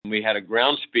we had a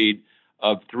ground speed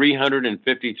of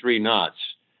 353 knots.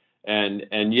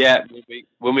 And yet,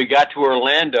 when we got to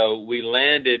Orlando, we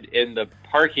landed in the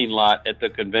parking lot at the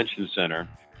convention center.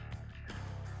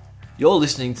 You're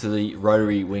listening to the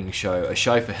Rotary Wing Show, a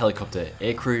show for helicopter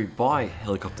aircrew by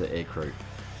helicopter aircrew.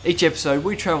 Each episode,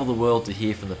 we travel the world to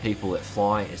hear from the people that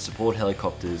fly and support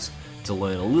helicopters, to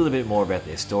learn a little bit more about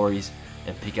their stories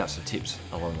and pick up some tips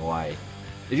along the way.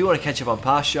 If you want to catch up on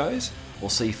past shows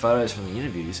or see photos from the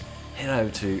interviews, head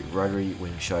over to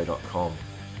rotarywingshow.com.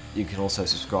 You can also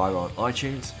subscribe on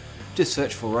iTunes. Just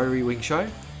search for Rotary Wing Show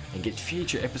and get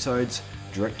future episodes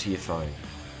direct to your phone.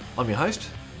 I'm your host,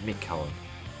 Mick Cullen.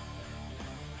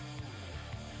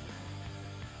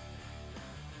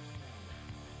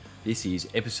 This is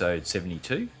episode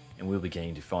 72, and we'll be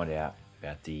getting to find out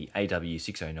about the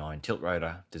AW609 tilt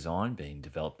rotor design being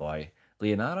developed by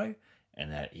Leonardo,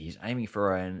 and that is aiming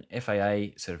for an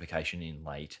FAA certification in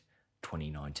late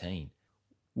 2019.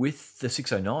 With the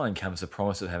 609 comes the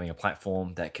promise of having a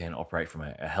platform that can operate from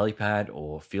a helipad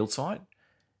or field site,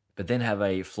 but then have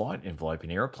a flight envelope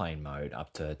in aeroplane mode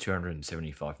up to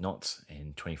 275 knots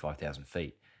and 25,000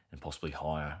 feet, and possibly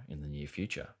higher in the near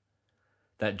future.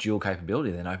 That dual capability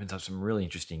then opens up some really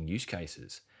interesting use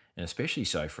cases, and especially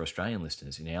so for Australian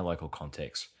listeners in our local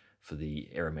context for the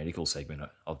aeromedical segment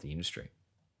of the industry.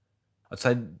 I'd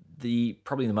say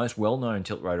probably the most well-known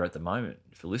tilt rotor at the moment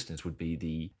for listeners would be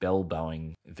the Bell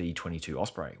Boeing V22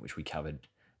 Osprey, which we covered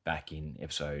back in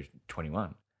episode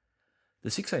 21.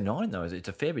 The 609, though, it's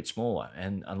a fair bit smaller,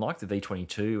 and unlike the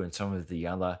V22 and some of the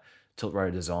other tilt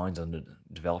rotor designs under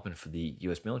development for the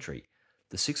US military,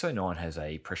 the 609 has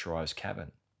a pressurized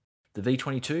cabin. The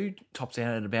V22 tops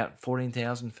out at about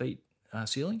 14,000 feet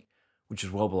ceiling, which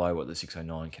is well below what the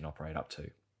 609 can operate up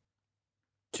to.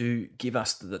 To give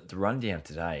us the rundown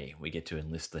today, we get to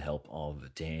enlist the help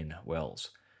of Dan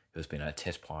Wells, who has been a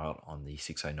test pilot on the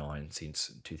 609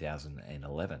 since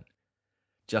 2011.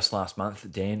 Just last month,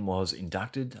 Dan was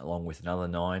inducted, along with another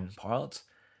 9 pilots,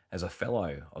 as a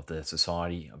Fellow of the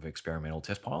Society of Experimental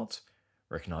Test Pilots,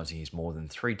 recognising his more than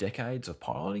 3 decades of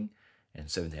piloting and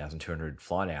 7,200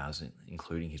 flight hours,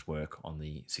 including his work on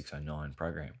the 609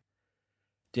 program.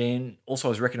 Dan also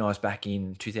was recognised back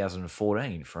in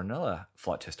 2014 for another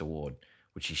flight test award,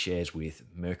 which he shares with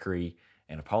Mercury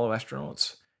and Apollo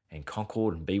astronauts, and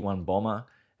Concorde and B-1 bomber,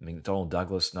 and McDonnell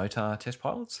Douglas NOTAR test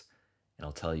pilots. And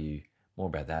I'll tell you more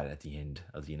about that at the end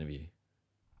of the interview.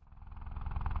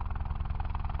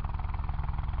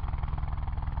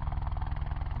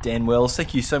 Dan Wells,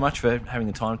 thank you so much for having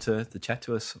the time to chat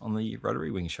to us on the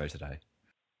Rotary Wing Show today.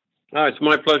 Oh, it's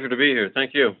my pleasure to be here.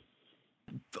 Thank you.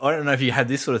 I don't know if you had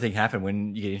this sort of thing happen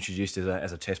when you get introduced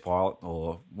as a test pilot,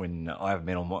 or when I have a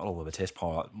mental model of a test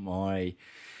pilot.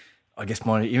 I guess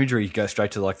my imagery goes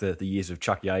straight to like the years of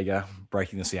Chuck Yeager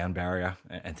breaking the sound barrier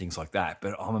and things like that.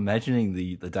 But I'm imagining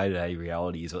the day-to-day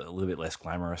reality is a little bit less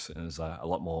glamorous and there's a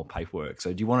lot more paperwork.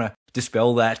 So do you want to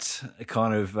dispel that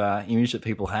kind of image that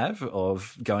people have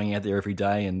of going out there every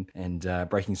day and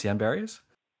breaking sound barriers?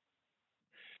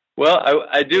 Well,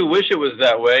 I do wish it was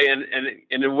that way, and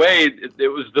in a way, it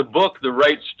was the book, The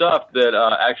Right Stuff, that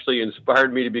actually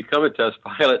inspired me to become a test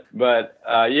pilot. But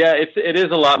yeah, it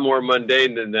is a lot more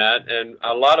mundane than that, and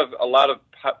a lot of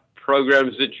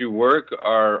programs that you work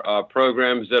are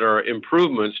programs that are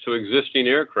improvements to existing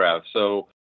aircraft. So,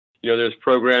 there's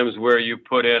programs where you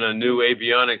put in a new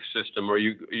avionics system, or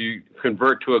you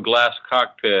convert to a glass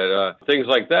cockpit, things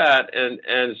like that,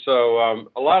 and so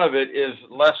a lot of it is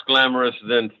less glamorous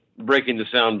than breaking the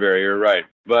sound barrier, right?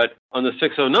 But on the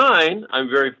 609, I'm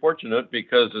very fortunate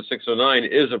because the 609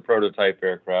 is a prototype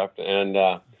aircraft, and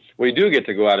we do get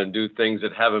to go out and do things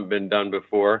that haven't been done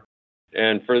before.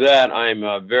 And for that, I'm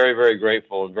very, very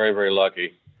grateful and very, very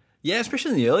lucky. Yeah,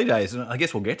 especially in the early days, and I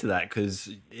guess we'll get to that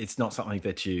because it's not something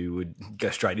that you would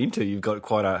go straight into. You've got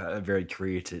quite a varied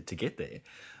career to get there.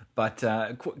 But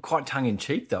quite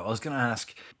tongue-in-cheek, though, I was going to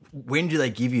ask, when do they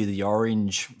give you the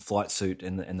orange flight suit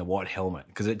and the white helmet?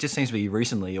 Because it just seems to be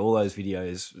recently all those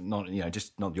videos,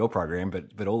 not your program,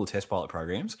 but all the test pilot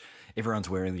programs, everyone's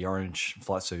wearing the orange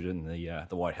flight suit and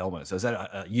the white helmet. So is that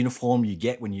a uniform you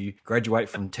get when you graduate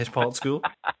from test pilot school?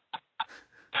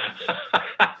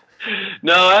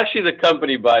 No, actually, the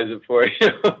company buys it for you.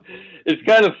 It's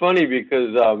kind of funny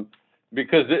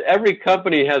because every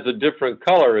company has a different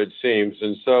color, it seems.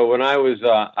 And so when I was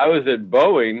at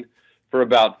Boeing for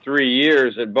about 3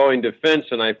 years at Boeing Defense,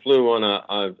 and I flew on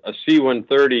a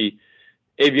C-130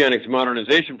 avionics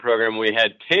modernization program. We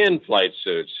had tan flight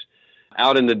suits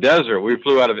out in the desert. We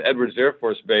flew out of Edwards Air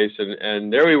Force Base,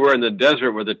 and there we were in the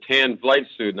desert with a tan flight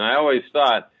suit. And I always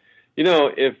thought,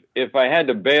 if I had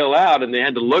to bail out and they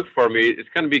had to look for me, it's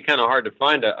going to be kind of hard to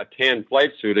find a tan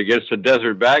flight suit against a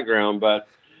desert background. But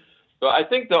so I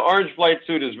think the orange flight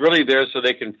suit is really there so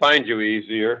they can find you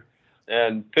easier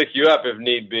and pick you up if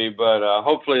need be. But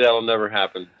hopefully that'll never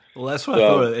happen. Well, that's what I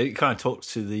thought. It kind of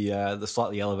talks to the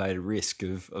slightly elevated risk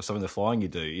of some of the flying you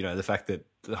do. You know, the fact that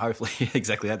hopefully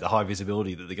exactly at the high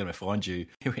visibility that they're going to find you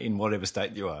in whatever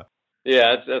state you are.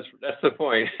 Yeah, that's the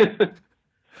point.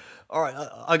 All right,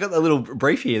 I got a little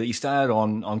brief here that you started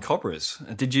on Cobras.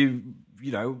 Did you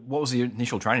what was the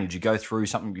initial training? Did you go through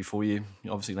something before you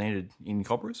obviously landed in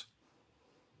Cobras?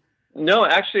 No,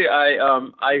 actually,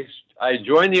 I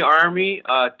joined the Army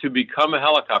to become a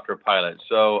helicopter pilot.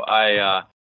 So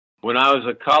when I was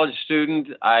a college student,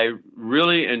 I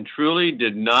really and truly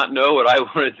did not know what I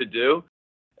wanted to do.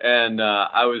 And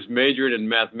I was majored in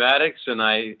mathematics, and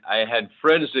I had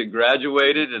friends that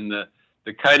graduated, and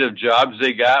the kind of jobs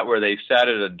they got where they sat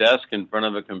at a desk in front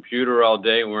of a computer all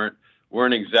day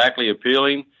weren't exactly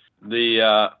appealing.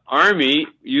 The Army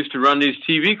used to run these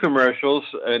TV commercials,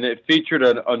 and it featured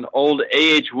an old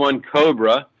AH-1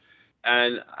 Cobra.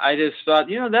 And I just thought,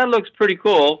 that looks pretty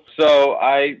cool. So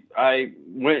I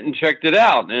went and checked it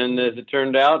out. And as it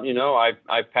turned out,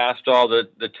 I passed all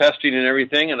the testing and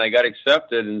everything, and I got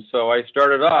accepted. And so I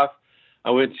started off.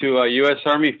 I went to U.S.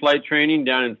 Army flight training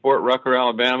down in Fort Rucker,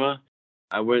 Alabama.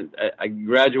 I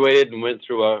graduated and went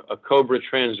through a Cobra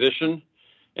transition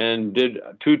and did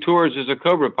 2 tours as a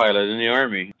Cobra pilot in the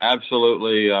Army.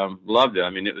 Absolutely loved it. I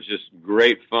mean, it was just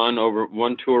great fun.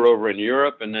 One tour over in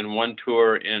Europe, and then 1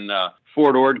 tour in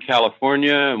Fort Ord,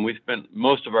 California, and we spent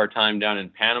most of our time down in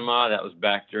Panama. That was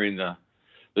back during the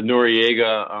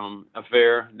Noriega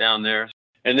affair down there.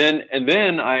 And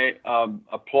then I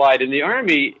applied in the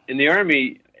Army. In the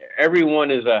Army,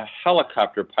 everyone is a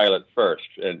helicopter pilot first,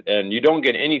 and you don't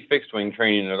get any fixed wing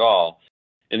training at all.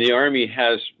 And the Army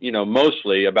has,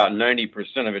 mostly about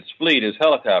 90% of its fleet is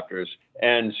helicopters.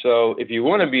 And so if you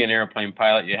want to be an airplane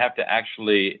pilot, you have to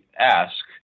actually ask.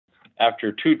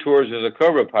 After 2 tours as a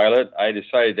Cobra pilot, I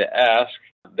decided to ask.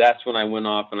 That's when I went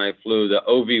off and I flew the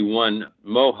OV-1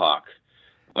 Mohawk,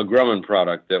 a Grumman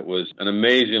product that was an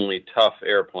amazingly tough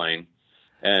airplane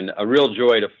and a real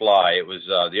joy to fly. It was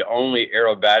the only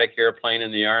aerobatic airplane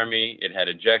in the Army. It had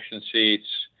ejection seats.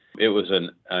 It was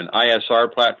an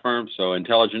ISR platform, so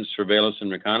intelligence, surveillance,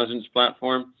 and reconnaissance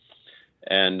platform.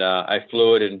 And I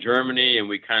flew it in Germany, and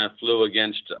we kind of flew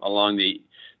along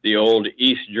the old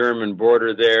East German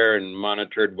border there and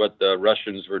monitored what the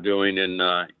Russians were doing in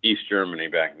East Germany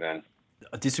back then.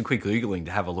 I did some quick Googling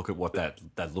to have a look at what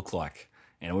that looked like.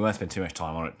 And we won't spend too much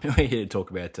time on it. We're here to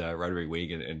talk about rotary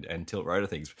wing and tilt rotor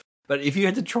things. But if you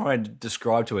had to try and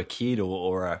describe to a kid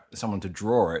or someone to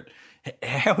draw it,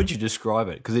 how would you describe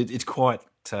it? Because it's quite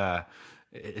a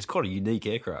unique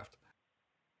aircraft.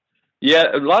 Yeah,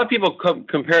 a lot of people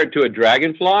compare it to a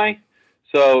Dragonfly.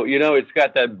 So it's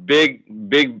got that big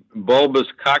bulbous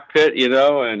cockpit,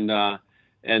 and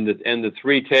the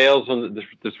 3 tails on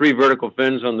the 3 vertical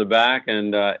fins on the back,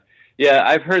 and yeah,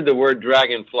 I've heard the word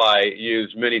Dragonfly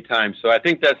used many times. So I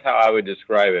think that's how I would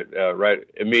describe it right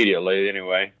immediately.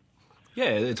 Anyway. Yeah,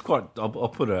 it's quite. I'll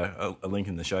put a link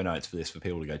in the show notes for this for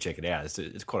people to go check it out.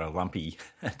 It's quite a lumpy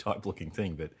type looking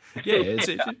thing, but yeah,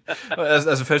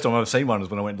 that's the first time I've seen one was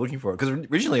when I went looking for it. Because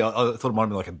originally I thought it might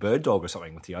be like a bird dog or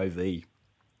something with the OV,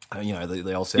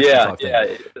 the old type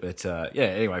thing. But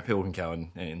anyway, people can go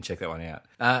and check that one out.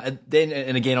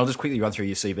 And again, I'll just quickly run through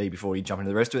your CV before you jump into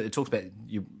the rest of it. It talks about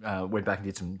you went back and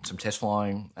did some test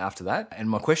flying after that. And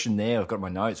my question there, I've got in my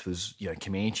notes, was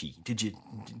Comanche. Did you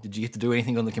get to do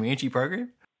anything on the Comanche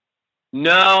program?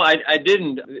 No, I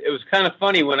didn't. It was kind of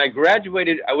funny. When I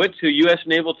graduated, I went to U.S.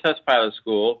 Naval Test Pilot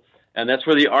School, and that's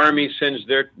where the Army sends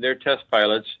their test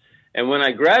pilots. And when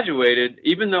I graduated,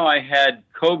 even though I had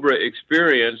Cobra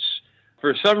experience,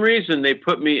 for some reason they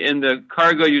put me in the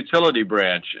cargo utility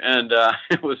branch, and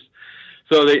it was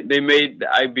so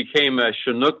I became a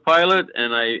Chinook pilot,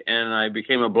 and I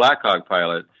became a Black Hawk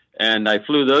pilot, and I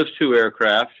flew those 2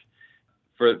 aircraft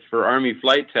for Army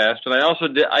flight test, and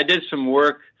I did some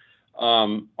work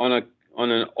on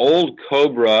an old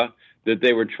Cobra that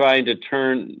they were trying to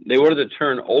turn. They wanted to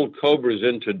turn old Cobras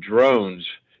into drones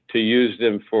to use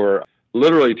them for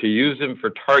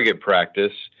target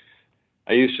practice.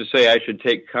 I used to say I should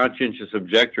take conscientious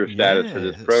objector status for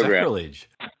this program. Sacrilege.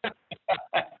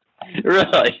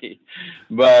 Really,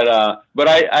 but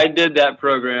I did that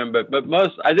program. But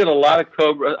I did a lot of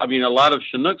Cobra. I mean, a lot of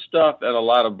Chinook stuff and a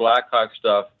lot of Black Hawk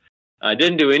stuff. I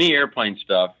didn't do any airplane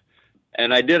stuff,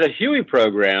 and I did a Huey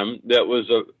program that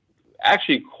was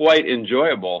actually quite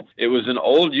enjoyable. It was an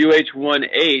old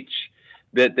UH-1H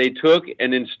that they took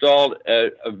and installed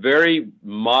a very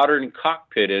modern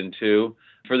cockpit into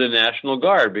for the National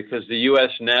Guard, because the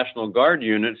U.S. National Guard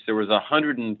units, there was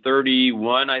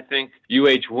 131, I think,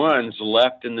 UH-1s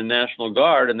left in the National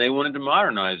Guard, and they wanted to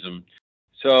modernize them.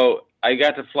 So I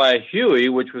got to fly a Huey,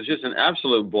 which was just an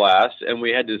absolute blast, and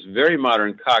we had this very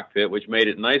modern cockpit, which made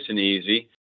it nice and easy.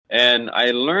 And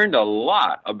I learned a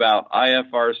lot about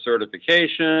IFR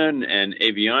certification and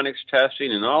avionics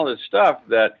testing and all this stuff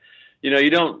that,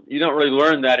 you don't really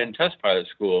learn that in test pilot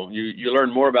school. You learn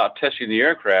more about testing the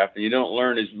aircraft, and you don't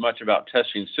learn as much about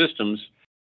testing systems.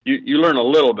 You learn a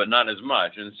little, but not as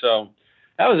much. And so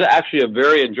that was actually a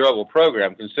very enjoyable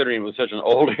program, considering it was such an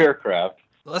old aircraft.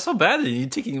 Well, that's not bad. You're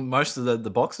ticking most of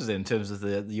the boxes in terms of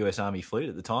the U.S. Army fleet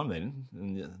at the time then.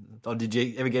 And, did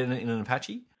you ever get in an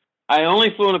Apache? I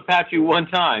only flew an Apache one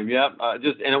time, yep. And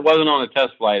it wasn't on a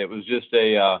test flight. It was just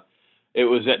it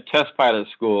was at test pilot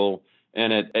school.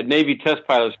 And at Navy Test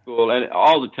Pilot School, and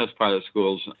all the test pilot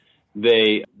schools,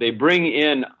 they bring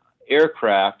in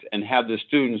aircraft and have the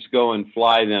students go and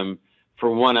fly them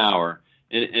for 1 hour.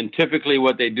 And typically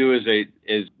what they do is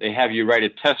they have you write a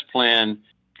test plan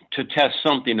to test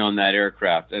something on that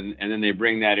aircraft. And then they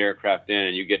bring that aircraft in,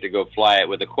 and you get to go fly it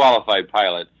with a qualified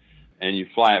pilot, and you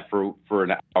fly it for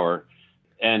an hour.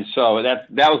 And so that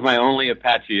was my only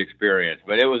Apache experience.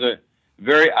 But it was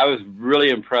I was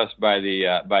really impressed by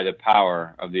the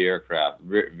power of the aircraft.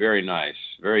 Very nice,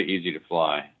 very easy to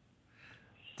fly.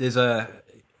 There's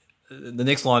the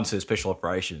next line says special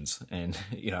operations, and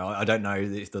I don't know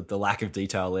if the lack of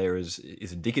detail there is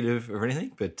indicative of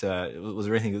anything, but was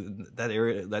there anything that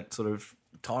area, that sort of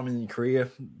time in your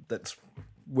career, that's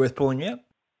worth pulling out?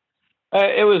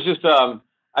 It was just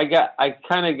I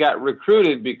kind of got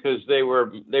recruited because they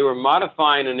were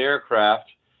modifying an aircraft.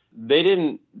 They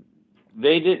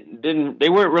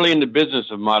weren't really in the business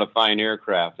of modifying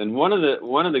aircraft. And one of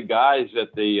the guys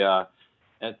at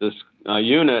this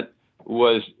unit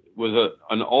was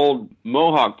an old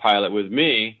Mohawk pilot with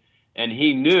me, and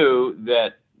he knew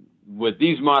that with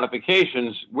these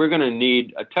modifications, we're going to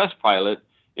need a test pilot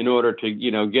in order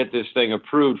to get this thing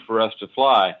approved for us to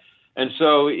fly. And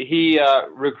so he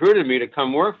recruited me to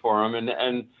come work for him, and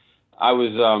I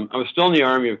was still in the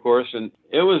Army, of course, and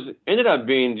it ended up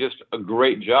being just a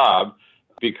great job,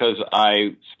 because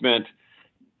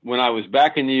when I was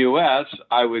back in the U.S.,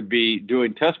 I would be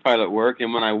doing test pilot work,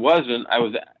 and when I wasn't, I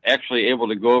was actually able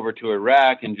to go over to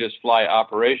Iraq and just fly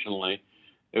operationally.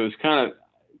 It was kind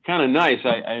of nice.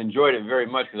 I enjoyed it very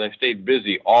much because I stayed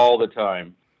busy all the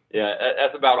time. Yeah,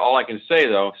 that's about all I can say,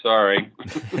 though. Sorry.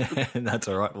 That's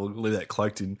all right. We'll leave that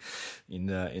cloaked in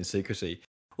secrecy.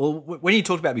 Well, when you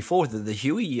talked about before the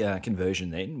Huey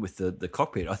conversion, then with the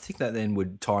cockpit, I think that then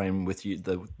would tie in with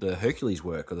the Hercules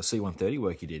work or the C-130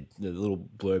 work you did. The little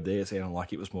blurb there sounded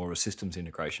like it was more of a systems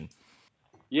integration.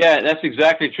 Yeah, that's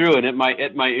exactly true. And at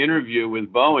my interview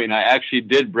with Boeing, I actually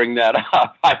did bring that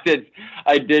up. I did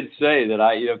say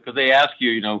that because they ask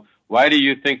you, why do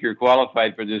you think you're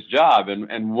qualified for this job?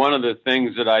 And one of the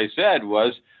things that I said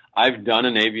was, I've done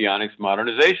an avionics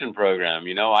modernization program.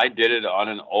 I did it on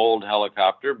an old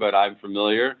helicopter, but I'm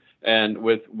familiar and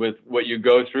with what you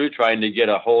go through trying to get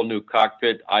a whole new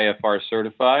cockpit IFR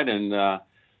certified. And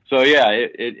so, yeah,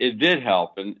 it did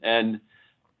help. And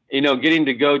getting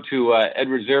to go to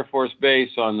Edwards Air Force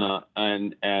Base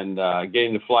and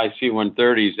getting to fly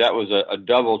C-130s, that was a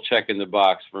double check in the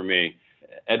box for me.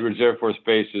 Edwards Air Force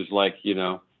Base is like,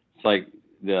 it's like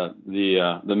the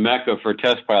mecca for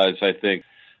test pilots, I think.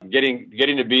 Getting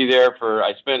to be there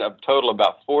I spent a total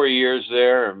about 4 years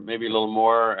there, or maybe a little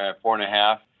more,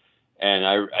 4.5. And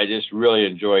I just really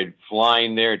enjoyed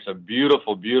flying there. It's a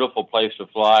beautiful, beautiful place to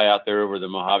fly out there over the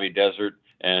Mojave Desert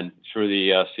and through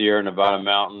the Sierra Nevada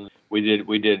mountains. We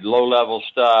did low level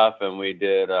stuff, and we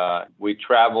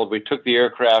traveled. We took the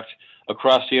aircraft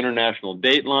across the international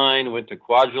date line, went to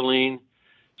Kwajalein,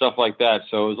 stuff like that.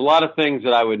 So it was a lot of things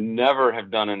that I would never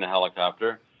have done in a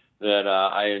helicopter that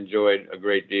I enjoyed a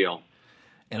great deal.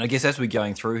 And I guess as we're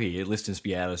going through here, listeners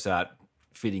be able to start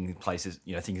fitting places,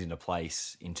 things into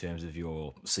place in terms of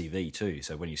your CV too.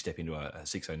 So when you step into a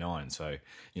 609, so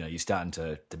you're starting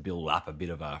to build up a bit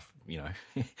of a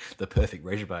the perfect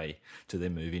resume to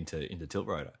then move into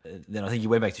Tiltrotor. Then I think you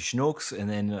went back to Chinooks, and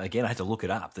then again I had to look it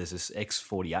up. There's this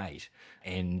X48,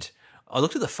 and I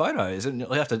looked at the photos, and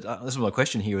this is my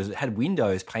question here: is it had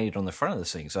windows painted on the front of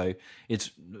this thing? So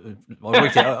it's I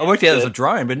worked out as a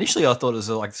drone, but initially I thought it was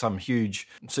like some huge,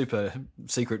 super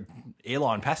secret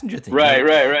airline passenger thing. Right.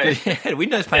 It had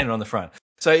windows painted on the front.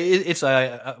 So it's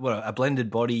a blended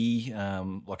body,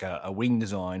 like a wing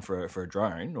design for a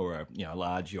drone or a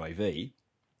large UAV.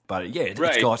 But yeah,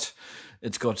 Right.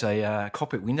 it's got a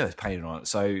cockpit windows painted on it.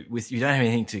 So you don't have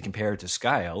anything to compare it to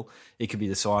scale. It could be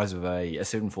the size of a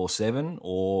 747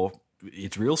 or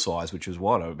its real size, which was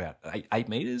what, about 8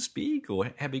 meters big,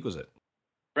 or how big was it?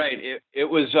 Right. It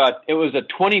was a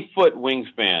 20-foot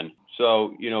wingspan.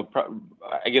 So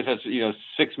I guess that's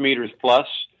 6 meters plus,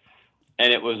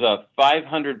 and it was a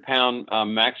 500-pound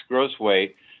max gross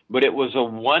weight, but it was a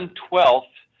 1/12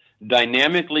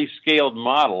 dynamically scaled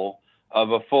model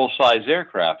of a full-size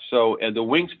aircraft. So the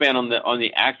wingspan on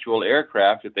the actual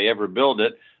aircraft, if they ever build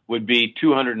it, would be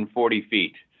 240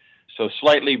 feet. So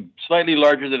slightly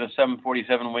larger than a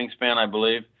 747 wingspan, I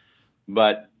believe.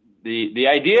 But the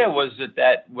idea was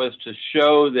that was to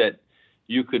show that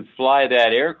you could fly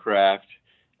that aircraft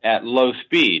at low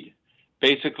speed.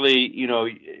 Basically,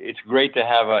 it's great to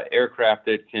have an aircraft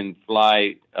that can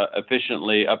fly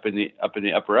efficiently up in the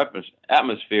upper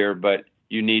atmosphere, but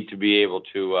you need to be able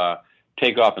to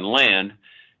take off and land.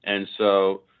 And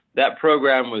so that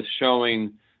program was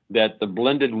showing that the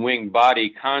blended wing body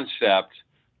concept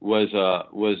was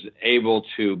able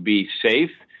to be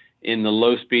safe in the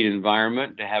low speed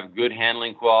environment, to have good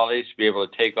handling qualities, to be able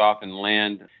to take off and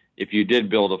land. If you did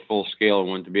build a full scale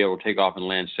one, to be able to take off and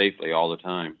land safely all the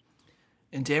time.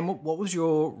 And Dan, what was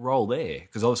your role there?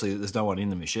 Because obviously there's no one in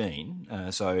the machine.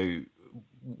 So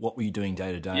what were you doing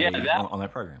day to day on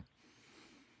that program?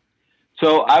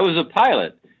 So I was a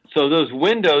pilot. So those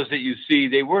windows that you see,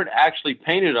 they weren't actually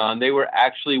painted on. They were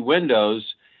actually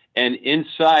windows. And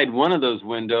inside one of those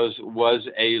windows was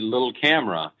a little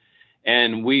camera.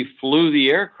 And we flew the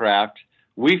aircraft.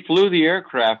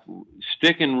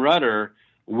 Stick and rudder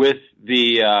with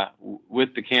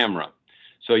the camera.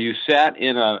 So you sat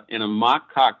in a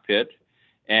mock cockpit,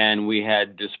 and we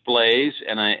had displays,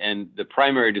 and the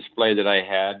primary display that I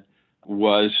had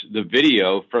was the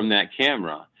video from that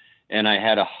camera. And I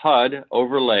had a HUD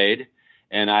overlaid,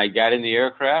 and I got in the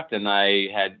aircraft, and I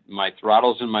had my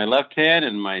throttles in my left hand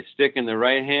and my stick in the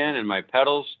right hand and my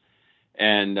pedals.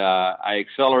 And I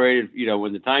accelerated,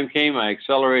 when the time came, I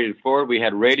accelerated forward. We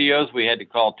had radios. We had to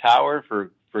call tower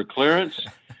for clearance.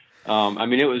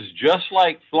 It was just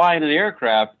like flying an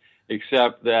aircraft,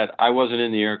 except that I wasn't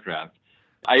in the aircraft.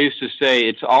 I used to say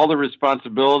it's all the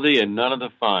responsibility and none of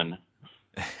the fun.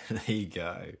 There you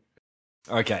go.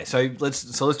 Okay, so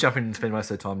let's jump in and spend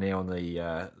most of the time now on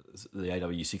the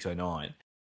AW609.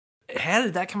 How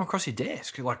did that come across your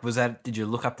desk? Like, did you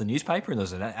look up the newspaper and there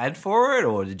was an ad for it,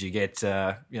 or did you get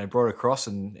brought across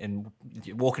and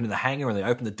you walk into the hangar and they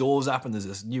open the doors up and there's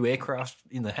this new aircraft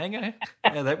in the hangar?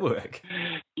 How did that work?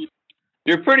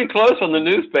 You're pretty close on the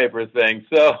newspaper thing.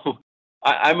 So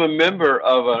I'm a member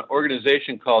of an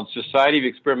organization called Society of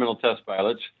Experimental Test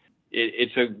Pilots.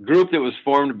 It's a group that was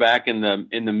formed back in the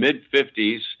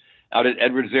mid-'50s out at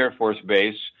Edwards Air Force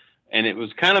Base. And it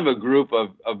was kind of a group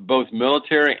of both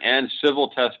military and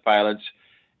civil test pilots.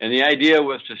 And the idea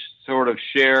was to sort of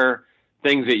share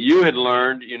things that you had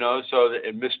learned, so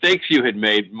that mistakes you had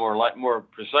made more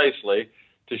precisely,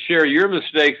 to share your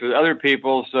mistakes with other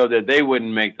people so that they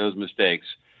wouldn't make those mistakes.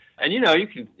 And,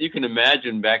 you can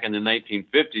imagine back in the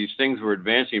 1950s, things were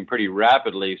advancing pretty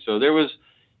rapidly. So there was,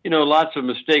 lots of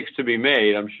mistakes to be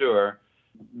made, I'm sure.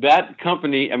 That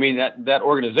company, that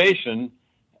organization,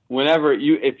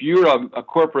 if you're a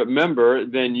corporate member,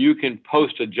 then you can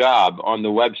post a job on the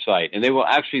website, and they will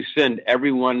actually send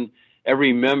every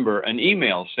member an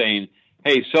email saying,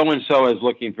 hey, so-and-so is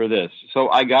looking for this. So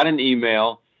I got an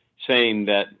email saying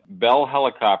that Bell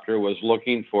Helicopter was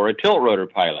looking for a tilt rotor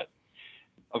pilot.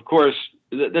 Of course,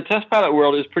 the test pilot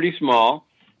world is pretty small.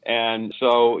 And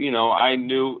so, I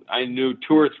knew 2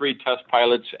 or 3 test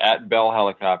pilots at Bell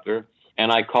Helicopter,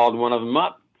 and I called one of them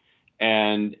up.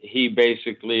 And he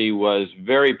basically was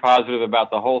very positive about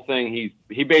the whole thing.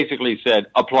 He basically said,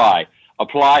 apply.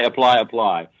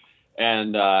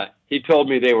 And he told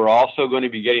me they were also going to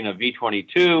be getting a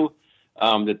V-22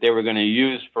 that they were going to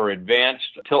use for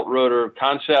advanced tilt rotor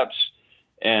concepts.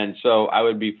 And so I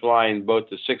would be flying both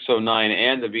the 609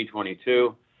 and the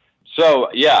V-22. So,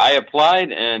 yeah, I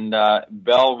applied, and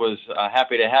Bell was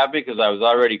happy to have me because I was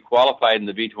already qualified in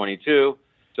the V-22.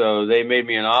 So they made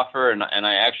me an offer, and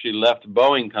I actually left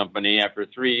Boeing Company after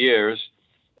 3 years.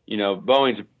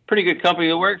 Boeing's a pretty good company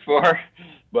to work for,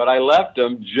 but I left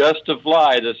them just to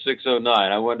fly the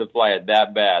 609. I wanted to fly it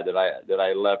that bad that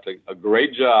I left a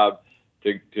great job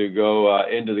to go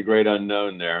into the great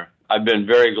unknown there. I've been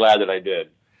very glad that I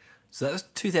did. So that was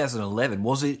 2011.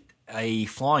 Was it a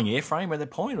flying airframe at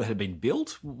that point, or had it been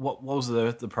built? What was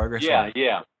the progress like?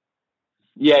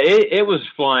 Yeah, it was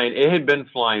flying. It had been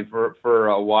flying for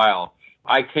a while.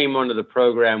 I came onto the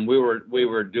program. We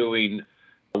were doing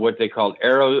what they called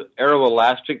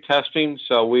aeroelastic testing.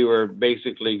 So we were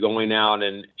basically going out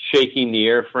and shaking the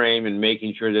airframe and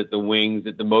making sure that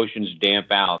the motions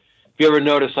damp out. If you ever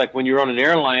notice, like when you're on an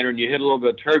airliner and you hit a little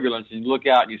bit of turbulence and you look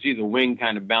out and you see the wing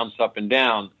kind of bounce up and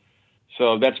down.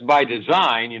 So that's by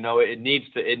design, it needs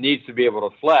to be able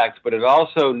to flex, but it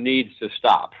also needs to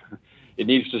stop. It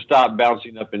needs to stop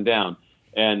bouncing up and down.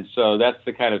 And so that's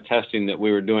the kind of testing that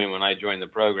we were doing when I joined the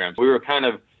program. We were kind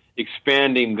of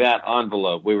expanding that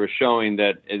envelope. We were showing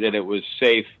that it was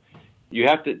safe. You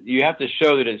have to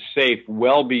show that it's safe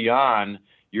well beyond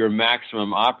your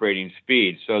maximum operating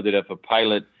speed, so that if a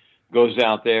pilot goes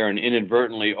out there and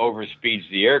inadvertently overspeeds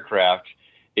the aircraft,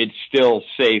 it's still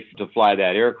safe to fly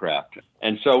that aircraft.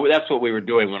 And so that's what we were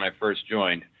doing when I first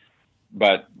joined.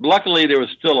 But luckily, there was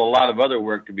still a lot of other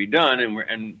work to be done,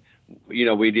 and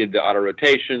we did the auto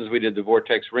rotations, we did the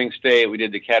vortex ring state, we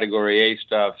did the Category A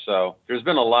stuff. So there's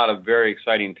been a lot of very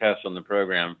exciting tests on the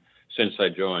program since I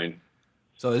joined.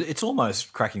 So it's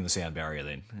almost cracking the sound barrier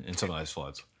then in some of those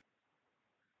flights.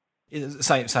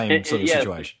 Same sort of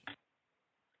situation.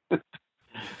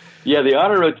 Yeah, the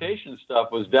auto rotation stuff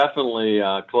was definitely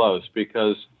close,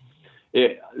 because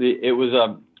it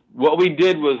was what we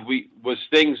did was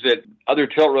things that other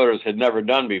tilt rotors had never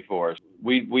done before.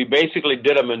 We basically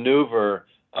did a maneuver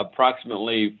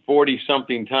approximately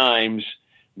 40-something times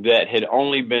that had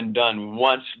only been done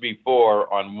once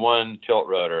before on one tilt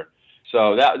rotor.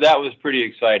 So that was pretty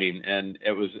exciting, and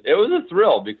it was a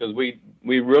thrill, because we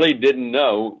really didn't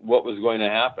know what was going to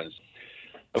happen.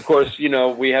 Of course,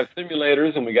 we have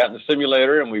simulators, and we got in the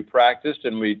simulator and we practiced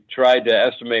and we tried to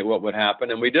estimate what would happen,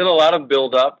 and we did a lot of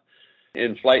build-up.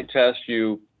 In flight tests,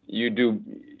 you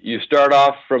start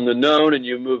off from the known and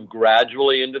you move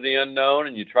gradually into the unknown,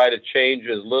 and you try to change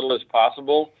as little as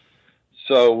possible.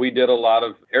 So we did a lot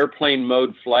of airplane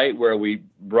mode flight, where we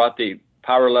brought the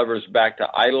power levers back to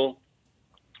idle,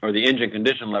 or the engine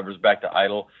condition levers back to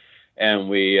idle, and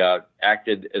we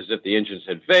acted as if the engines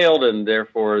had failed, and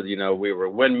therefore, we were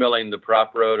windmilling the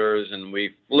prop rotors, and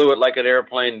we flew it like an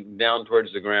airplane down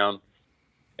towards the ground,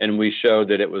 and we showed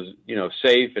that it was,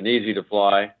 safe and easy to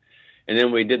fly. And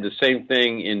then we did the same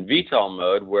thing in VTOL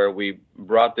mode, where we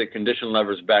brought the condition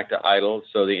levers back to idle,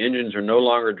 so the engines are no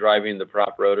longer driving the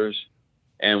prop rotors,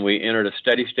 and we entered a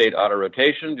steady state auto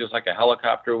rotation, just like a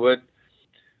helicopter would.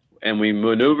 And we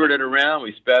maneuvered it around.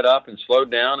 We sped up and slowed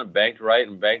down and banked right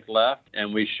and banked left.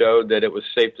 And we showed that it was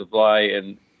safe to fly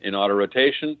in auto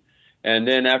rotation. And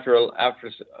then after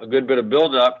a good bit of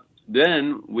buildup,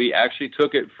 then we actually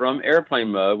took it from airplane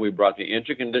mode. We brought the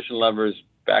engine condition levers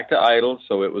back to idle.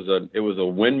 So it was a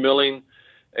windmilling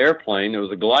airplane. It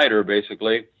was a glider,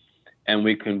 basically. And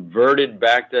we converted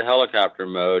back to helicopter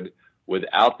mode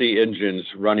without the engines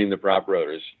running the prop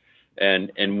rotors,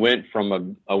 and went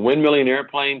from a windmilling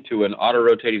airplane to an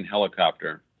auto-rotating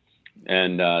helicopter.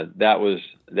 And that was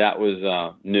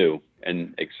new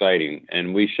and exciting.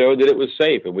 And we showed that it was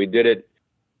safe, and we did it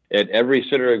at every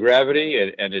center of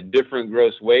gravity and at different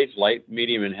gross weights, light,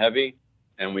 medium, and heavy.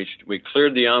 And we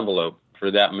cleared the envelope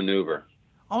for that maneuver.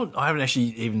 Oh, I haven't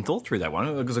actually even thought through that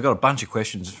one, because I've got a bunch of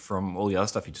questions from all the other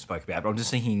stuff you just spoke about. But I'm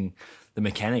just thinking the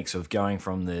mechanics of going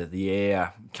from the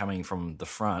air coming from the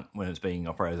front when it's being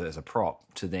operated as a prop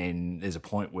to then there's a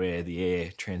point where the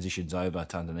air transitions over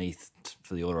to underneath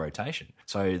for the auto rotation.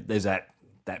 So there's that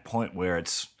point where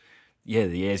it's,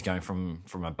 the air's going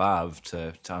from above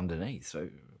to underneath. So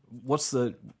how's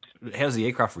the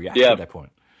aircraft react at that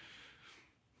point?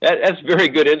 That's very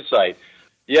good insight.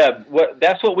 Yeah,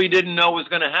 that's what we didn't know was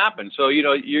going to happen. So,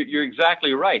 you're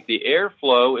exactly right. The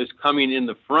airflow is coming in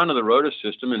the front of the rotor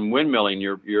system and windmilling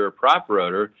your prop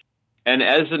rotor. And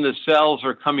as the nacelles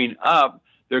are coming up,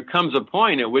 there comes a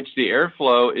point at which the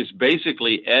airflow is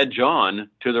basically edge on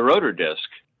to the rotor disc.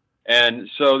 And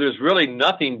so there's really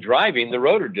nothing driving the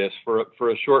rotor disc for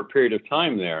a short period of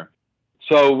time there.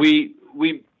 So we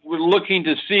we're looking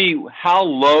to see how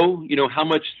low, how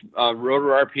much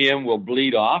rotor RPM will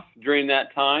bleed off during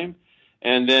that time.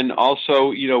 And then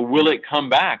also, will it come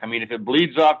back? I mean, if it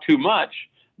bleeds off too much,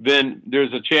 then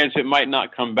there's a chance it might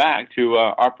not come back to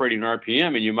operating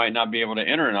RPM, and you might not be able to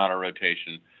enter an auto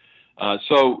rotation.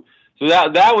 So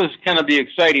that was kind of the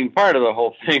exciting part of the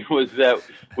whole thing, was that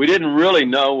we didn't really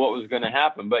know what was going to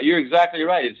happen. But you're exactly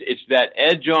right. It's that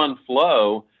edge-on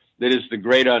flow that is the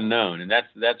great unknown, and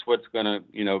that's what's going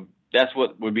to, that's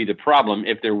what would be the problem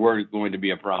if there were going to be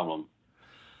a problem.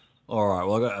 All right,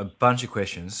 well, I've got a bunch of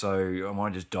questions, so I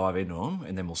might just dive into them,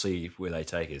 and then we'll see where they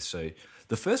take us. So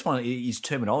the first one is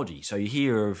terminology. So you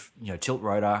hear of, tilt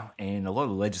rotor, and a lot of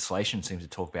the legislation seems to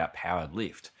talk about powered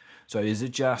lift. So is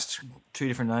it just two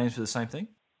different names for the same thing?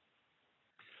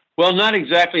 Well, not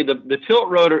exactly. The tilt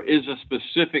rotor is a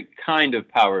specific kind of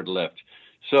powered lift.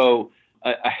 So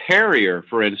a Harrier,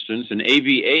 for instance, an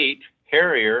AV8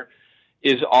 Harrier,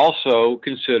 is also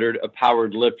considered a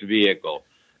powered lift vehicle.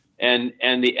 And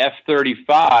the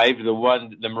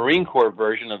F-35, the Marine Corps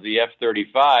version of the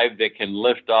F-35 that can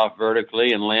lift off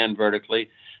vertically and land vertically,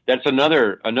 that's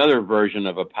another version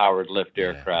of a powered lift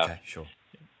aircraft. Okay, sure.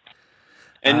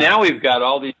 And now we've got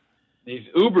all these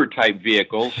Uber type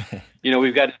vehicles.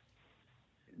 We've got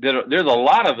there's a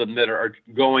lot of them that are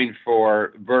going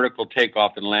for vertical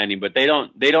takeoff and landing, but they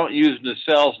don't use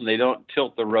nacelles and they don't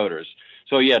tilt the rotors.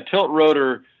 So yeah, tilt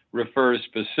rotor refers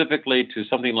specifically to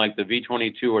something like the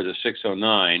V-22 or the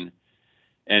 609,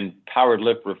 and powered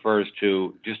lift refers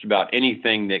to just about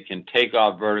anything that can take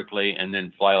off vertically and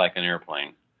then fly like an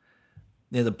airplane.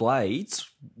 Now, the blades,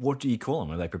 what do you call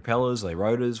them? Are they propellers? Are they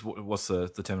rotors? What's the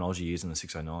terminology used in the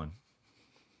 609?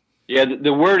 Yeah,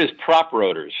 the word is prop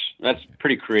rotors. That's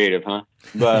pretty creative, huh?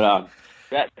 But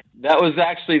that was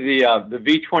actually the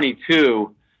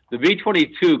V-22. The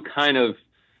V-22 kind of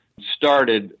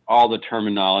started all the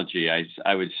terminology,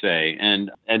 I would say,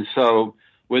 and so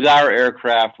with our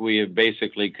aircraft, we have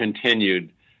basically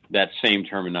continued that same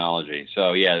terminology.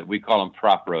 So yeah, we call them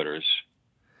prop rotors.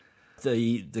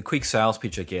 The quick sales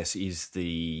pitch, I guess, is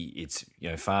it's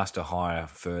faster, higher,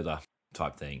 further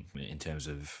type thing in terms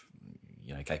of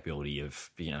capability of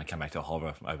being able to come back to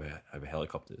hover over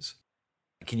helicopters.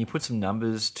 Can you put some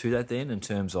numbers to that then in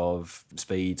terms of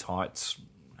speeds, heights,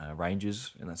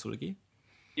 ranges, and that sort of gear?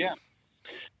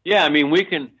 Yeah. I mean, we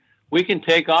can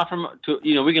take off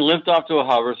we can lift off to a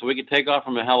hover, so we can take off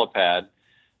from a helipad.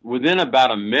 Within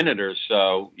about a minute or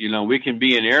so, we can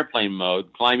be in airplane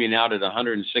mode, climbing out at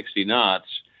 160 knots.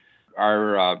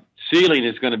 Our ceiling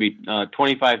is going to be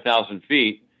 25,000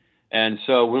 feet. And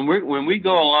so when we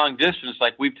go a long distance,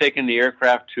 like we've taken the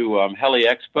aircraft to Heli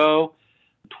Expo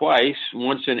twice,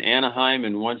 once in Anaheim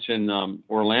and once in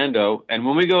Orlando. And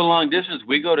when we go a long distance,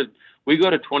 we go to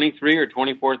 23 or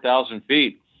 24,000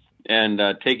 feet and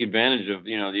take advantage of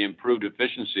the improved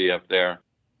efficiency up there.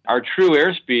 Our true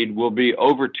airspeed will be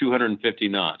over 250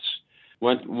 knots.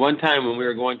 One time when we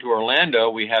were going to Orlando,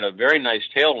 we had a very nice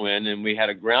tailwind and we had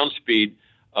a ground speed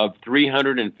of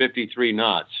 353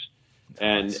 knots.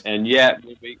 Nice. And yet,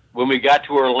 when we got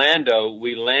to Orlando,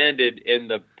 we landed in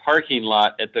the parking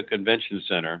lot at the convention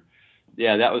center.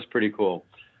 Yeah, that was pretty cool.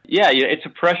 Yeah, it's a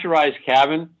pressurized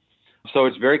cabin, so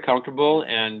it's very comfortable.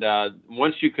 And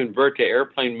once you convert to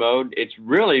airplane mode, it's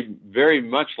really very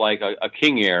much like a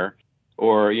King Air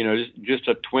or just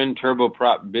a twin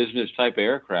turboprop business type of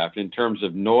aircraft in terms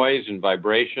of noise and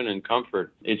vibration and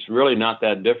comfort. It's really not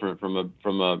that different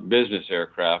from a business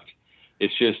aircraft.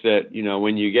 It's just that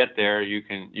when you get there, you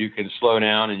can slow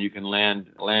down and you can land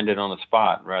it on the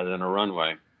spot rather than a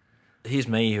runway. Here's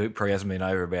me, who probably hasn't been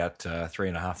over about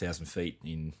 3,500 feet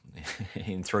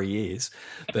in 3 years.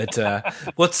 But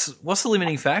what's the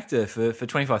limiting factor for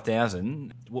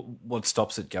 25,000? What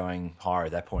stops it going higher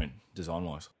at that point, design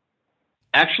wise?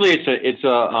 Actually, it's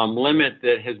a limit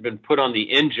that has been put on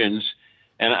the engines,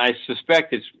 and I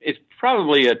suspect it's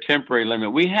probably a temporary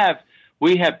limit. We have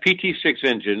PT6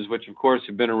 engines, which of course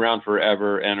have been around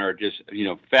forever and are just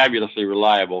fabulously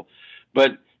reliable,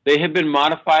 but they have been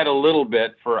modified a little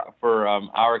bit for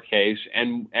our case,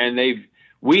 and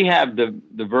we have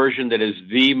the version that is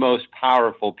the most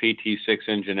powerful PT6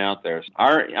 engine out there.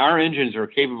 Our engines are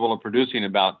capable of producing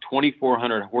about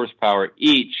 2,400 horsepower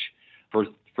each for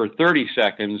 30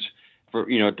 seconds for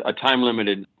a time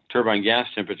limited turbine gas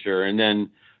temperature, and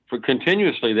then for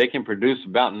continuously they can produce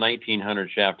about 1,900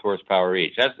 shaft horsepower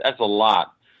each. That's a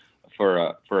lot for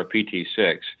a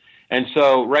PT6. And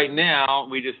so right now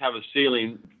we just have a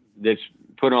ceiling that's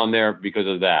put on there because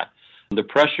of that. The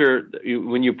pressure,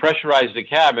 when you pressurize the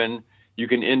cabin, you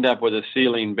can end up with a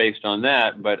ceiling based on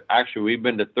that. But actually, we've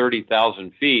been to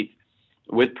 30,000 feet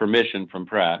with permission from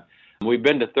Pratt. We've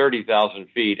been to 30,000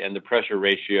 feet, and the pressure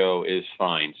ratio is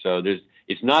fine. So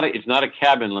it's not a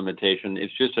cabin limitation.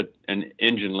 It's just an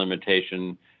engine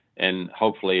limitation, and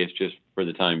hopefully, it's just for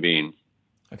the time being.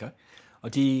 Okay. I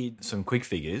did some quick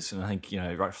figures, and I think,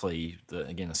 roughly,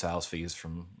 the sales figures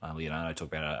from Leonardo talk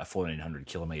about a 1,400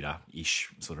 kilometre-ish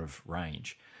sort of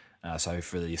range. So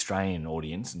for the Australian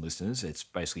audience and listeners, it's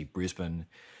basically Brisbane,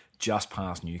 just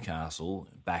past Newcastle,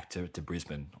 back to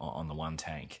Brisbane on the one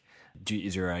tank.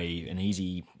 Is there an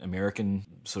easy American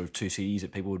sort of two cities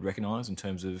that people would recognise in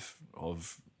terms of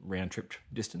round-trip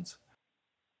distance?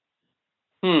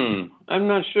 I'm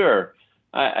not sure.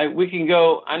 We can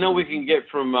go. I know we can get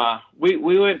from.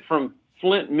 We went from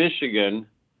Flint, Michigan,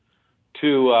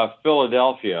 to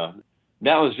Philadelphia.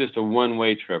 That was just a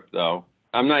one-way trip, though.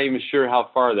 I'm not even sure how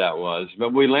far that was,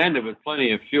 but we landed with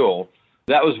plenty of fuel.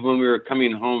 That was when we were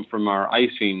coming home from our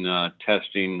icing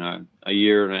testing a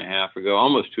year and a half ago,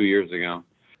 almost 2 years ago.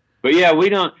 But yeah, we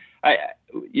don't.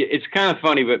 It's kind of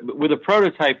funny, but with a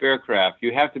prototype aircraft,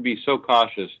 you have to be so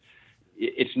cautious.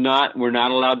 It's not. We're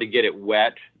not allowed to get it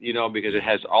wet, because it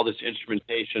has all this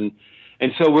instrumentation.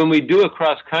 And so when we do a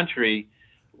cross country,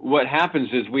 what happens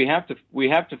is we have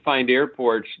to find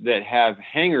airports that have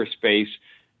hangar space,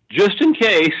 just in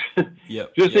case.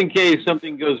 In case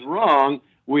something goes wrong,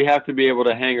 we have to be able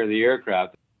to hangar the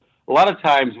aircraft. A lot of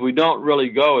times we don't really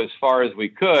go as far as we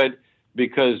could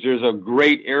because there's a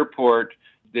great airport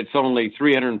that's only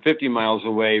 350 miles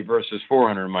away versus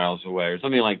 400 miles away or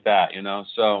something like that,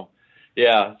 So,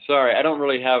 yeah, sorry, I don't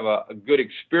really have a good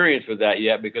experience with that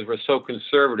yet because we're so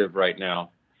conservative right now.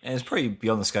 And it's pretty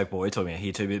beyond the scope of what we're talking about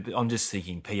here too, but I'm just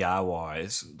thinking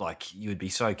PR-wise, like you would be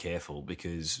so careful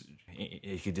because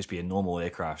it could just be a normal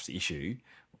aircraft issue,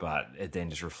 but it then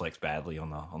just reflects badly on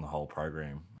the whole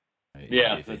program.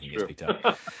 Yeah, if that's anything true. gets picked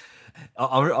up.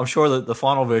 I'm sure that the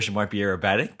final version won't be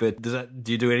aerobatic, but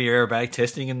do you do any aerobatic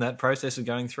testing in that process of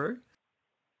going through?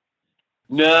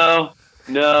 No.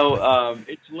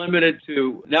 It's limited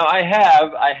to. Now I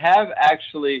have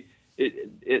actually.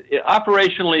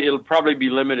 Operationally, it'll probably be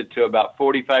limited to about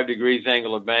 45 degrees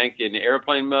angle of bank in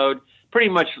airplane mode. Pretty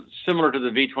much similar to the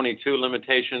V-22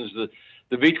 limitations.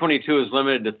 The V-22 is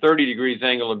limited to 30 degrees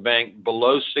angle of bank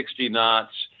below 60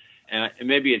 knots, and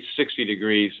maybe it's 60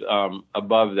 degrees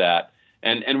above that.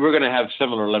 And we're going to have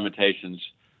similar limitations.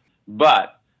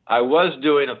 But I was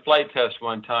doing a flight test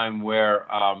one time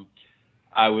where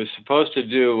I was supposed to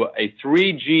do a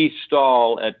 3G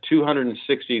stall at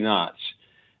 260 knots.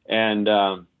 And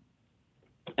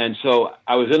so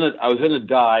I was in a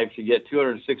dive to get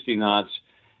 260 knots,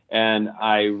 and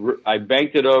I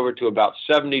banked it over to about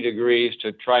 70 degrees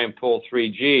to try and pull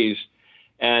 3Gs.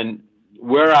 And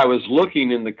where I was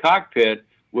looking in the cockpit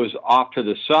was off to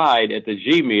the side at the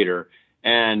G meter,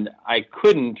 and I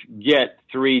couldn't get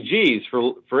 3Gs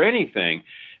for anything.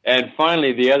 And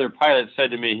finally, the other pilot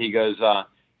said to me, he goes,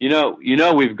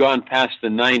 we've gone past the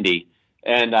 90.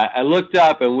 And I looked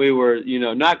up, and we were,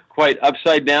 not quite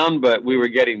upside down, but we were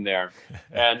getting there.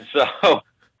 And so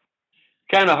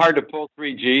kind of hard to pull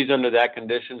 3Gs under that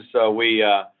condition. So we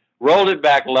rolled it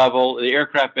back level. The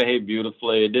aircraft behaved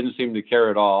beautifully. It didn't seem to care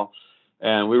at all.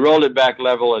 And we rolled it back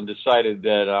level and decided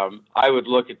that I would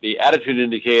look at the attitude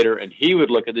indicator, and he would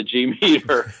look at the G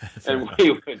meter,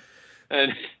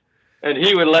 and and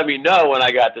he would let me know when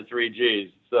I got to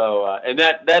 3Gs. So, and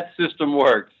that system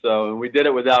worked. So we did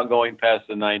it without going past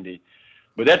the 90.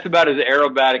 But that's about as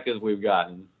aerobatic as we've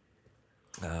gotten.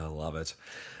 I love it.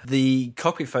 The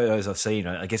cockpit photos I've seen,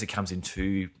 I guess it comes in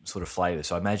two sort of flavors.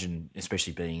 So I imagine,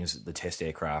 especially being as the test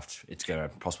aircraft, it's going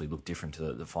to possibly look different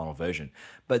to the final version.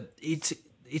 But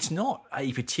it's not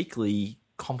a particularly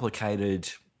complicated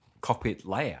cockpit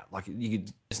layout. Like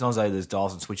it's not as though there's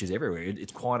dials and switches everywhere.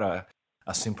 It's quite a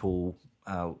simple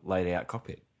laid out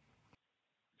cockpit.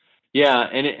 Yeah,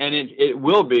 and it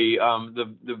will be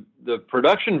the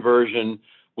production version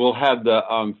will have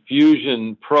the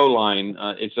Fusion ProLine.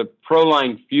 It's a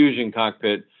ProLine Fusion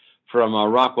cockpit from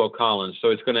Rockwell Collins. So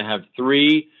it's going to have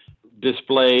 3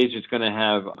 displays. It's going to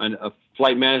have a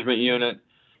flight management unit,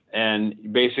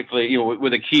 and basically,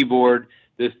 with a keyboard.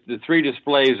 The 3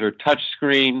 displays are touch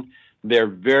screen. They're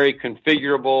very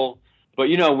configurable. But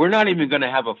we're not even going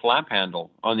to have a flap handle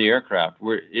on the aircraft.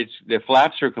 The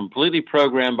flaps are completely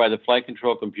programmed by the flight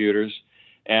control computers,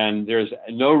 and there's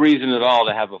no reason at all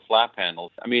to have a flap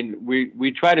handle. I mean,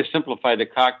 we try to simplify the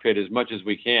cockpit as much as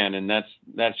we can, and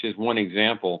that's just one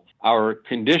example. Our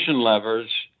condition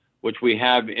levers, which we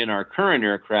have in our current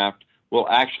aircraft, will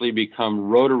actually become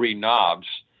rotary knobs.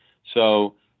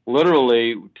 So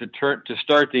literally, to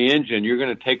start the engine, you're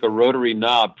going to take a rotary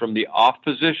knob from the off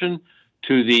position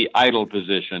to the idle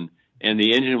position, and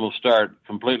the engine will start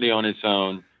completely on its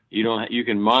own. You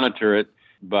can monitor it,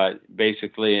 but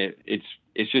basically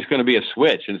it's just going to be a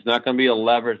switch, and it's not going to be a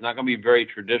lever. It's not going to be very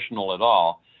traditional at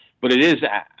all. But it is.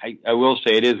 I will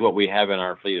say it is what we have in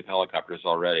our fleet of helicopters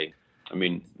already. I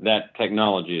mean, that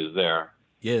technology is there.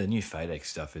 Yeah, the new FADEC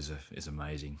stuff is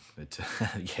amazing. But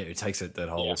it takes that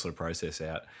whole sort of process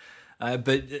out.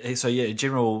 But so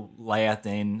general layout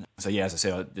then. So as I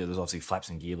said, there's obviously flaps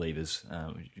and gear levers.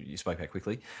 You spoke about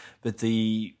quickly, but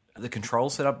the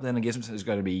control setup then I guess is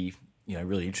going to be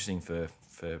really interesting for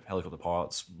helicopter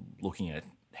pilots looking at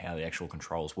how the actual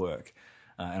controls work.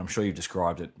 And I'm sure you've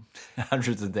described it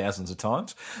hundreds and thousands of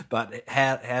times. But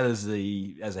how does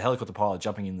as a helicopter pilot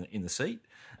jumping in the seat,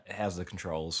 how's the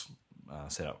controls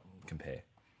setup compare?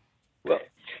 Well,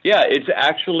 Yeah, it's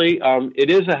actually it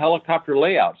is a helicopter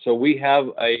layout. So we have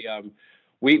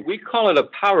we call it a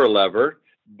power lever,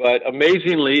 but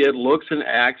amazingly, it looks and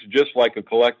acts just like a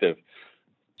collective.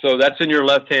 So that's in your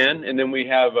left hand, and then we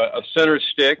have a center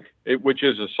stick, which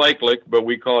is a cyclic, but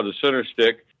we call it a center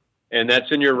stick, and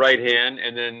that's in your right hand,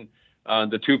 and then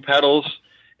the two pedals.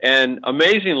 And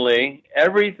amazingly,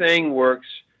 everything works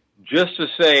just the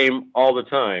same all the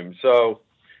time. So,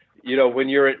 when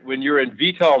you're in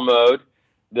VTOL mode,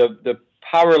 the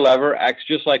power lever acts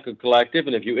just like a collective,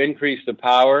 and if you increase the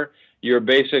power, you're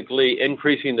basically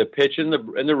increasing the pitch in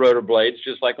the rotor blades,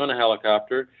 just like on a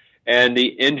helicopter. And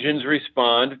the engines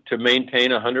respond to maintain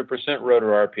 100%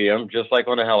 rotor RPM, just like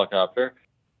on a helicopter.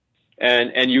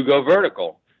 And you go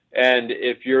vertical. And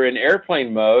if you're in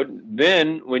airplane mode,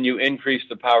 then when you increase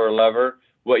the power lever,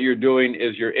 what you're doing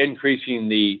is you're increasing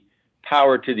the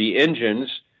power to the engines,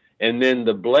 and then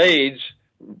the blades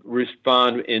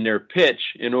respond in their pitch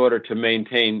in order to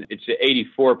maintain, it's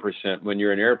 84% when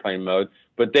you're in airplane mode,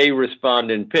 but they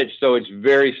respond in pitch. So it's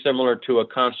very similar to a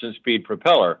constant speed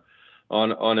propeller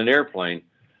on an airplane.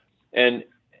 And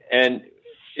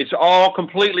it's all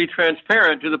completely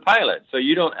transparent to the pilot. So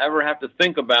you don't ever have to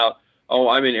think about, oh,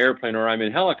 I'm in airplane or I'm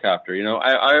in helicopter.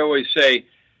 I always say,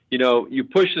 you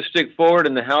push the stick forward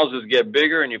and the houses get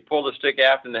bigger, and you pull the stick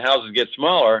aft and the houses get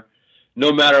smaller,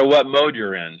 no matter what mode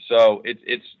you're in. So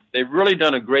they've really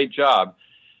done a great job.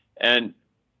 And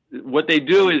what they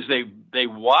do is they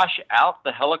wash out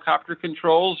the helicopter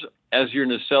controls as your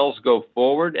nacelles go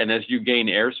forward and as you gain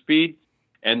airspeed,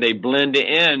 and they blend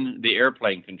in the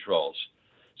airplane controls.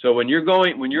 So when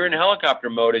you're in helicopter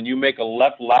mode and you make a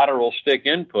left lateral stick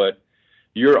input,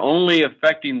 you're only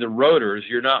affecting the rotors.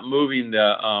 You're not moving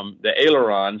the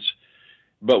ailerons.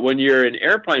 But when you're in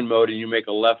airplane mode and you make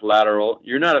a left lateral,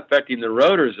 you're not affecting the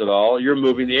rotors at all. You're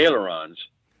moving the ailerons.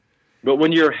 But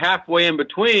when you're halfway in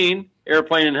between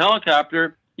airplane and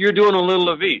helicopter, you're doing a little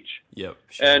of each. Yep.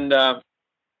 Sure.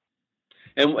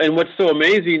 And what's so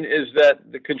amazing is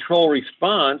that the control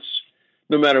response,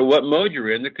 no matter what mode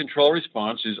you're in, the control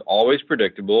response is always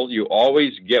predictable. You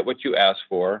always get what you ask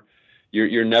for.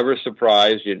 You're never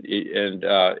surprised, and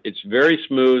it's very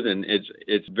smooth, and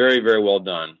it's very, very well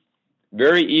done.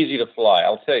 Very easy to fly.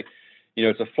 I'll say,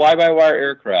 it's a fly-by-wire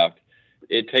aircraft.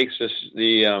 It takes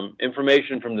the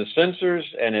information from the sensors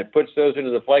and it puts those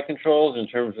into the flight controls in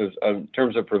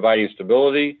terms of providing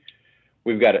stability.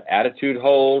 We've got an attitude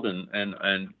hold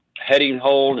and heading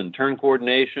hold and turn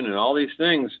coordination and all these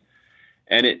things,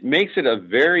 and it makes it a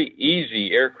very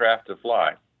easy aircraft to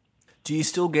fly. Do you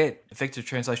still get effective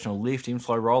translational lift,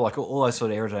 inflow, roll, like all those sort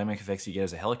of aerodynamic effects you get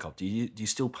as a helicopter? Do you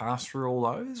still pass through all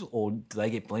those, or do they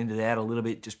get blended out a little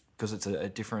bit just because it's a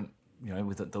different,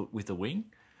 with the wing?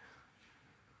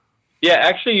 Yeah,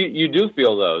 actually, you do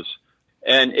feel those,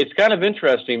 and it's kind of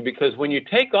interesting because when you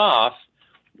take off,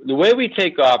 the way we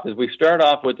take off is we start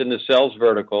off with the nacelles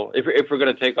vertical. If we're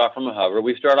going to take off from a hover,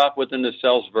 we start off with the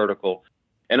nacelles vertical,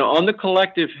 and on the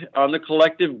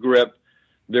collective grip,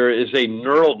 there is a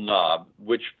knurled knob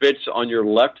which fits on your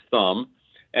left thumb,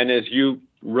 and as you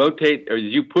rotate or as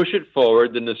you push it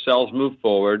forward, the nacelles move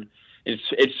forward.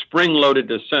 It's spring loaded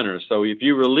to center, so if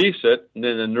you release it,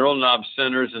 then the knurled knob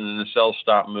centers and the nacelles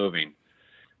stop moving.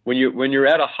 When you're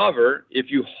at a hover,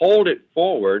 if you hold it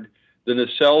forward, the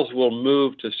nacelles will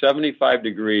move to 75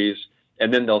 degrees,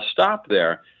 and then they'll stop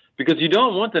there because you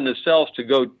don't want the nacelles to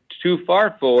go too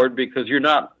far forward because you're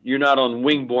not on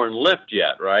wing-borne lift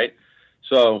yet, right?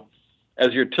 So as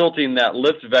you're tilting that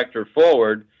lift vector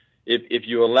forward, if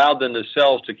you allow the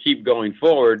nacelles to keep going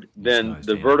forward, then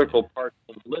the vertical part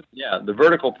of the lift, the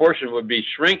vertical portion would be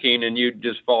shrinking and you'd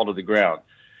just fall to the ground.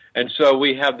 And so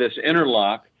we have this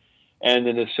interlock, and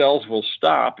the nacelles will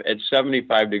stop at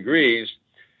 75 degrees,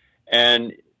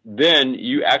 and then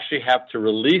you actually have to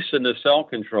release the nacelle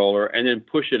controller and then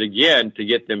push it again to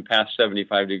get them past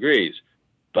 75 degrees.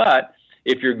 But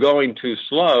if you're going too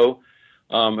slow,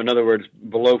 in other words,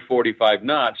 below 45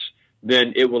 knots,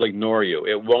 then it will ignore you.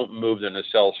 It won't move the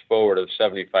nacelles forward of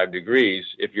 75 degrees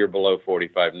if you're below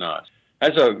 45 knots.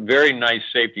 That's a very nice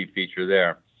safety feature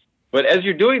there. But as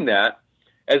you're doing that,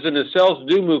 as the nacelles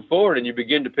do move forward and you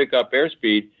begin to pick up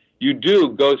airspeed, you do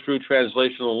go through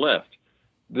translational lift.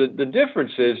 The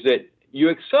difference is that you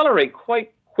accelerate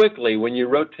quite quickly when you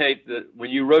rotate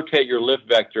your lift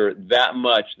vector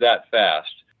that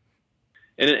fast.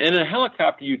 In a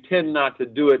helicopter, you tend not to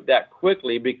do it that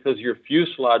quickly because your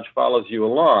fuselage follows you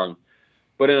along.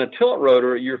 But in a tilt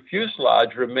rotor, your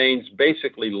fuselage remains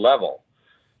basically level.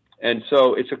 And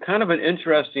so it's a kind of an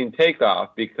interesting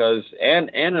takeoff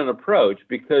and an approach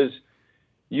because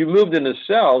you move the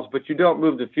nacelles, but you don't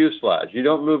move the fuselage. You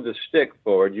don't move the stick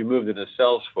forward. You move the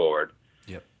nacelles forward.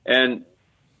 Yep. And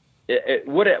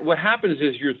what happens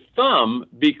is your thumb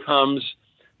becomes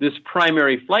this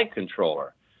primary flight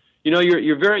controller. You know,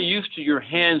 you're very used to your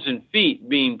hands and feet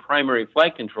being primary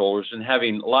flight controllers and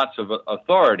having lots of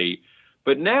authority.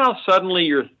 But now suddenly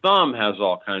your thumb has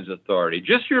all kinds of authority.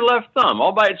 Just your left thumb,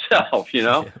 all by itself, you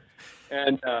know.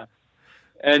 Yeah.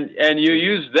 And you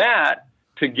use that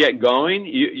to get going.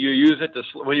 You use it to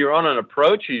when you're on an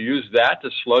approach. You use that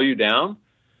to slow you down.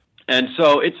 And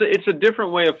so it's a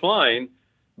different way of flying.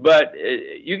 But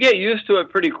you get used to it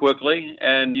pretty quickly,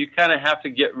 and you kind of have to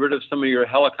get rid of some of your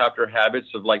helicopter habits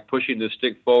of like pushing the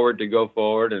stick forward to go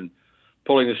forward and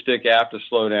pulling the stick aft to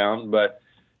slow down. But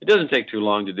it doesn't take too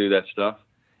long to do that stuff.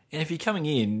 And if you're coming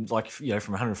in, like, you know,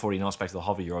 from 140 knots back to the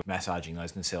hover, you're massaging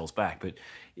those nacelles back. But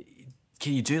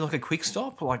can you do like a quick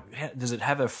stop? Like, does it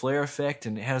have a flare effect,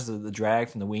 and how does the drag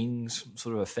from the wings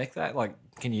sort of affect that? Like,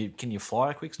 can you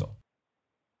fly a quick stop?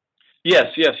 Yes,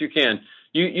 you can.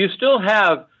 You still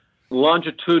have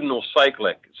longitudinal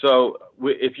cyclic. So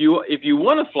if you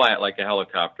want to fly it like a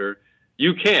helicopter,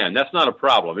 you can. That's not a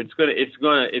problem. It's gonna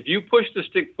if you push the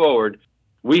stick forward,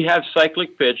 we have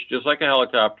cyclic pitch just like a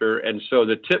helicopter, and so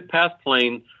the tip path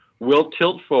plane will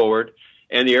tilt forward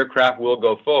and the aircraft will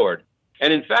go forward.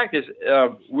 And in fact,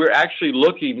 we're actually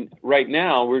looking right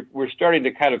now. We're starting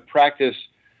to kind of practice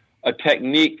a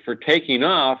technique for taking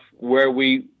off where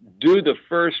we do the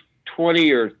first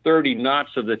 20 or 30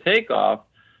 knots of the takeoff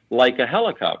like a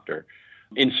helicopter.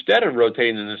 Instead of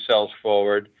rotating the nacelles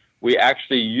forward, we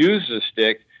actually use the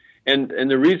stick. And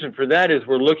the reason for that is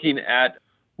we're looking at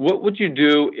what would you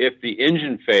do if the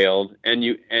engine failed and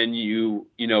you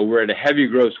were at a heavy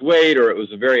gross weight, or it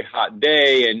was a very hot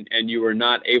day and you were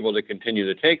not able to continue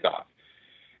the takeoff.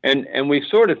 And we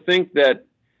sort of think that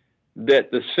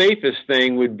the safest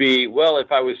thing would be, well,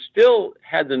 if I was still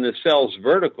had the nacelles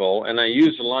vertical and I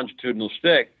used a longitudinal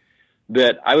stick,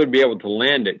 that I would be able to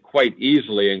land it quite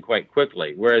easily and quite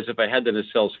quickly. Whereas if I had the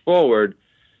nacelles forward,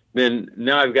 then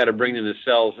now I've got to bring the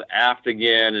nacelles aft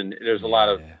again, and there's a lot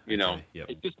of,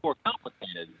 It's just more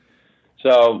complicated.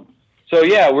 So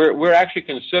yeah, we're actually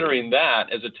considering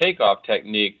that as a takeoff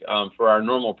technique for our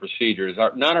normal procedures,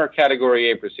 not our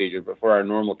Category A procedure, but for our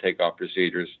normal takeoff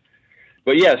procedures.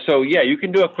 But yeah, you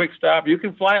can do a quick stop. You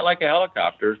can fly it like a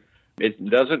helicopter. It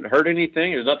doesn't hurt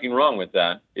anything. There's nothing wrong with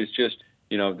that. It's just,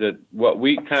 that what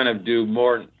we kind of do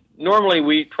more, normally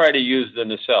we try to use the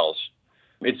nacelles.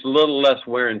 It's a little less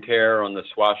wear and tear on the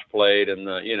swash plate and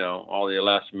all the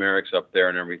elastomerics up there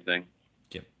and everything.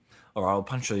 Yep. All right, I'll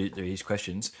punch through these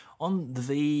questions. On the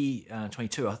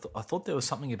V22, I thought there was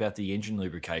something about the engine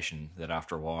lubrication that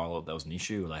after a while there was an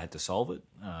issue, they had to solve it,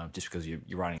 just because you're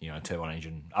running a turbine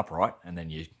engine upright and then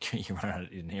you run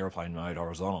it in aeroplane mode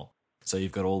horizontal. So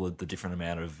you've got all the different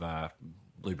amount of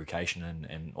lubrication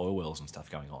and oil wells and stuff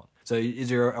going on. So is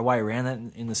there a way around that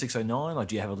in the 609? Like,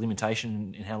 do you have a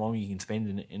limitation in how long you can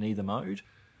spend in either mode?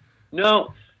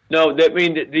 No.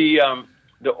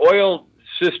 The oil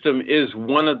system is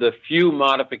one of the few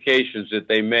modifications that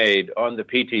they made on the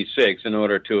PT6 in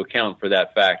order to account for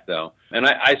that fact, though. And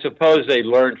I suppose they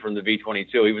learned from the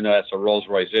V22, even though that's a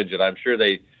Rolls-Royce engine. I'm sure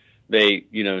they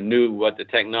knew what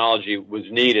technology was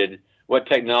needed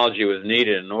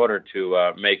in order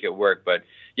to make it work. But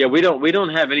yeah, we don't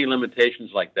have any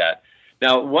limitations like that.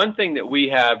 Now, one thing that we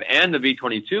have, and the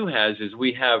V22 has, is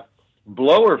we have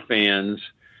blower fans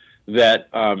that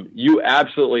you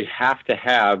absolutely have to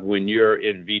have when you're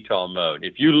in VTOL mode.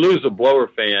 If you lose a blower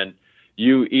fan,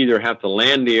 you either have to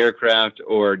land the aircraft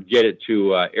or get it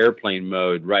to airplane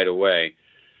mode right away.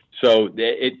 So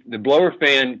the blower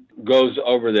fan goes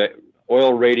over the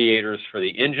oil radiators for the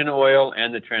engine oil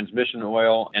and the transmission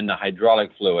oil and the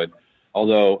hydraulic fluid,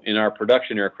 although in our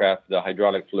production aircraft, the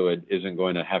hydraulic fluid isn't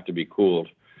going to have to be cooled.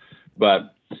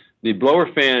 But the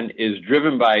blower fan is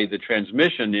driven by the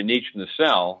transmission in each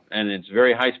nacelle, and it's a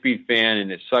very high-speed fan,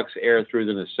 and it sucks air through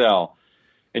the nacelle.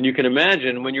 And you can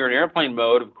imagine when you're in airplane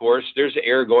mode, of course, there's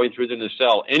air going through the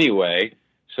nacelle anyway,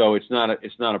 so it's not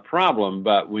a problem.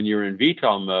 But when you're in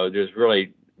VTOL mode, there's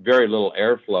really very little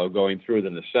airflow going through the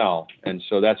nacelle, and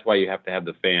so that's why you have to have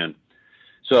the fan.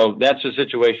 So that's a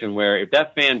situation where if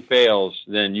that fan fails,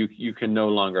 then you can no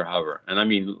longer hover. And I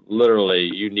mean,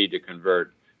 literally, you need to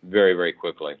convert very, very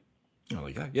quickly. Oh, there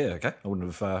you go. Yeah, okay. I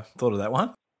wouldn't have thought of that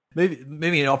one.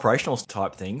 Maybe an operational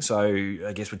type thing. So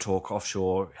I guess we talk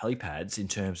offshore helipads in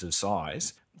terms of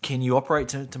size. Can you operate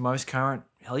to most current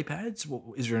helipads?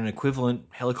 Is there an equivalent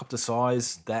helicopter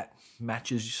size that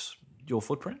matches your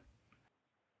footprint?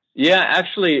 Yeah,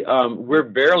 actually, we're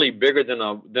barely bigger than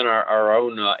our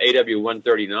own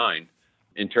AW139.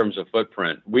 in terms of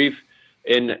footprint. We've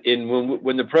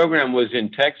when the program was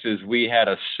in Texas, we had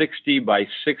a 60 by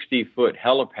 60 foot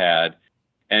helipad,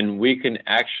 and we can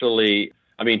actually,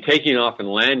 I mean, taking off and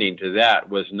landing to that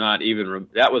was not even,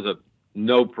 that was a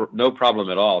no problem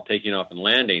at all, taking off and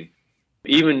landing.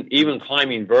 Even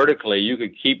climbing vertically, you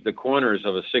could keep the corners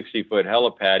of a 60-foot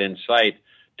helipad in sight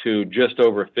to just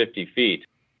over 50 feet.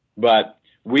 But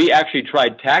we actually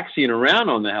tried taxiing around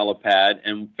on the helipad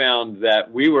and found that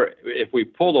if we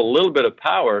pulled a little bit of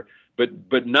power,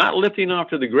 but not lifting off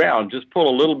to the ground, just pull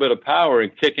a little bit of power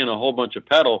and kick in a whole bunch of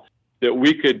pedal, that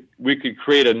we could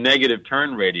create a negative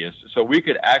turn radius. So we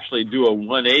could actually do a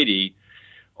 180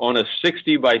 on a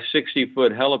 60 by 60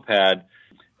 foot helipad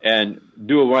and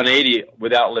do a 180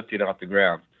 without lifting off the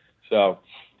ground. So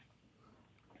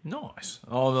nice.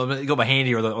 Oh, I got my hand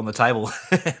here on the table,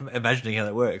 imagining how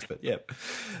that works. But yeah,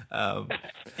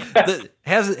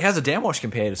 how's the downwash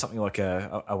compared to something like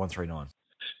a 139?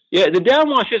 Yeah, the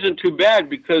downwash isn't too bad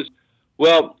because,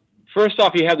 well, first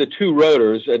off, you have the two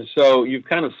rotors, and so you've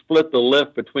kind of split the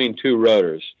lift between two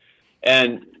rotors.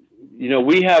 And you know,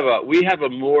 we have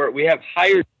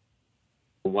higher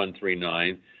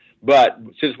 139. But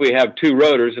since we have two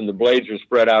rotors and the blades are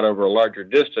spread out over a larger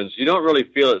distance, you don't really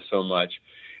feel it so much.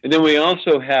 And then we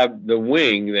also have the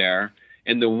wing there,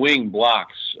 and the wing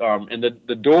blocks. And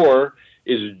the door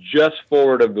is just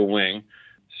forward of the wing.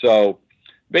 So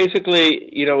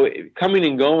basically, you know, coming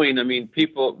and going, I mean,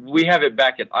 we have it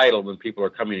back at idle when people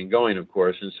are coming and going, of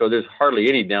course. And so there's hardly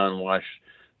any downwash.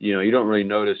 You know, you don't really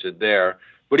notice it there.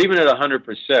 But even at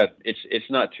 100%, it's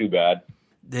not too bad.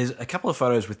 There's a couple of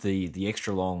photos with the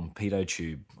extra long pitot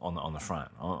tube on the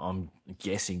front. I'm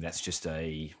guessing that's just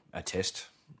a test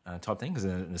type thing, because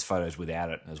there's photos without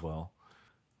it as well.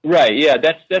 Right. Yeah.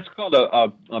 That's called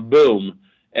a boom,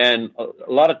 and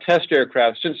a lot of test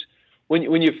aircraft. Since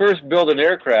when you first build an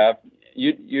aircraft,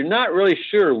 you're not really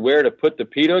sure where to put the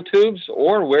pitot tubes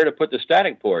or where to put the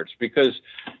static ports, because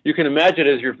you can imagine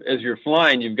as you're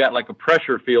flying, you've got like a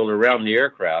pressure field around the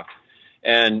aircraft.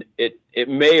 And it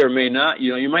may or may not,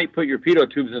 you know, you might put your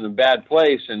pitot tubes in a bad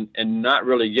place and not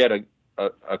really get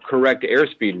a correct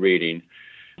airspeed reading.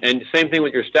 And same thing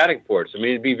with your static ports. I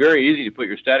mean, it'd be very easy to put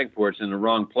your static ports in the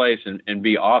wrong place and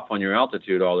be off on your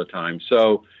altitude all the time.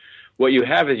 So what you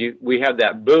have is we have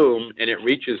that boom, and it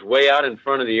reaches way out in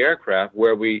front of the aircraft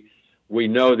where we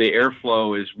know the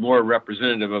airflow is more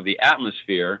representative of the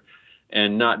atmosphere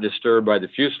and not disturbed by the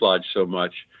fuselage so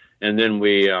much. And then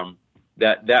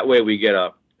that way we get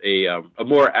a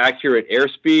more accurate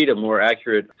airspeed, a more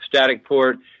accurate static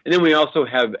port. And then we also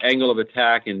have angle of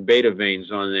attack and beta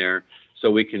vanes on there,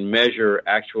 so we can measure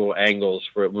actual angles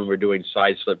for when we're doing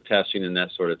side slip testing and that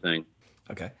sort of thing.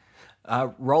 Okay.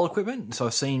 Roll equipment. So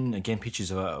I've seen, again,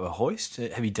 pictures of a hoist.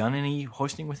 Have you done any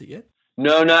hoisting with it yet?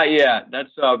 No, not yet.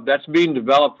 That's being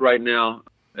developed right now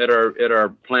at our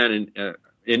plant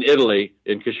in Italy,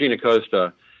 in Cascina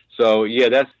Costa. So yeah,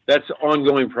 that's an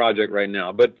ongoing project right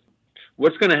now. But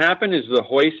what's going to happen is the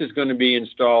hoist is going to be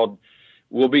installed,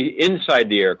 will be inside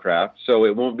the aircraft, so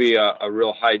it won't be a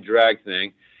real high drag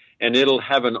thing. And it'll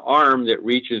have an arm that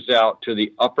reaches out to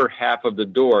the upper half of the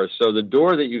door. So the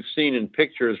door that you've seen in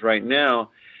pictures right now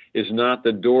is not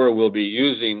the door we'll be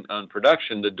using on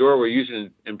production. The door we're using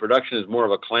in production is more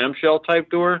of a clamshell type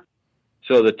door.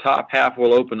 So the top half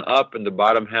will open up and the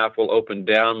bottom half will open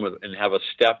down and have a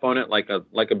step on it, like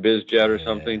a biz jet or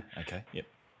something. Okay. Yep.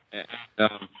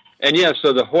 And yeah,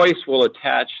 so the hoist will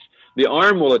attach, the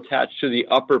arm will attach to the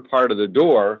upper part of the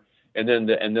door, and then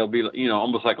there'll be, you know,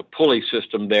 almost like a pulley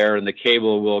system there, and the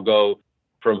cable will go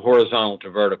from horizontal to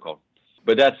vertical.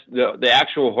 But that's the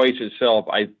actual hoist itself,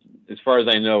 as far as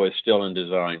I know, is still in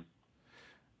design.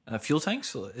 Fuel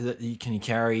tanks? Can you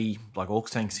carry like aux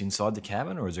tanks inside the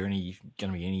cabin, or is there going to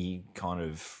be any kind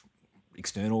of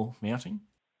external mounting?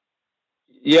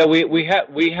 Yeah, we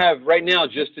have right now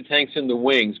just the tanks in the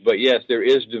wings, but yes, there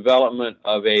is development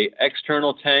of a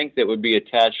external tank that would be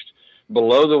attached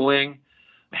below the wing,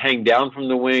 hang down from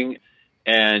the wing,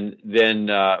 and then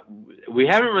we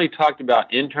haven't really talked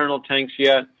about internal tanks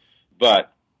yet,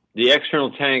 but the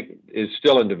external tank is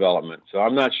still in development, so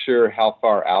I'm not sure how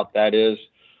far out that is.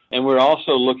 And we're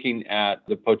also looking at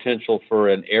the potential for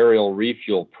an aerial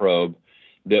refuel probe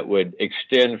that would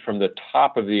extend from the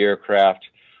top of the aircraft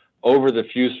over the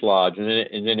fuselage, and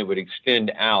then it would extend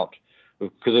out.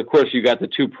 Because, of course, you got the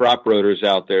two prop rotors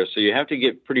out there, so you have to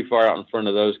get pretty far out in front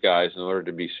of those guys in order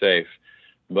to be safe.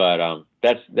 But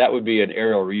that would be an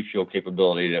aerial refuel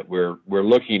capability that we're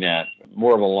looking at,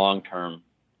 more of a long-term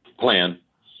plan.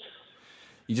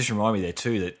 You just remind me there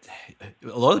too that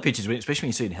a lot of the pictures, especially when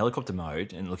you see it in helicopter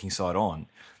mode and looking side on,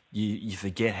 you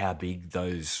forget how big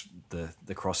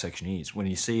the cross section is. When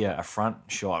you see a front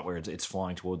shot where it's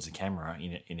flying towards the camera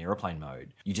in airplane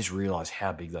mode, you just realise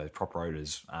how big those prop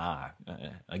rotors are.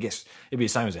 I guess it'd be the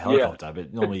same as a helicopter,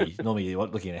 but normally you're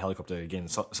looking at a helicopter again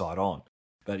side on.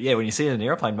 But yeah, when you see it in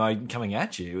airplane mode coming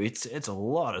at you, it's a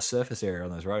lot of surface area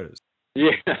on those rotors.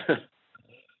 Yeah,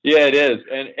 yeah, it is,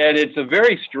 and it's a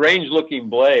very strange looking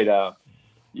blade.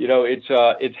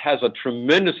 It has a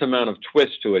tremendous amount of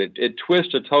twist to it. It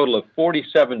twists a total of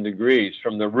 47 degrees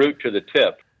from the root to the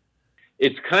tip.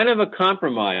 It's kind of a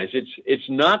compromise. It's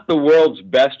not the world's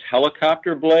best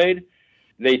helicopter blade.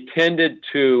 They tended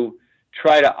to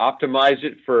try to optimize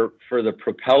it for the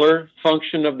propeller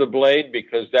function of the blade,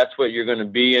 because that's what you're going to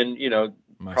be in,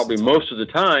 most of the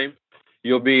time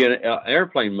you'll be in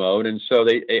airplane mode. And so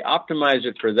they optimize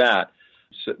it for that.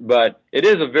 So, but it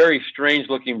is a very strange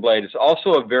looking blade. It's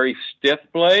also a very stiff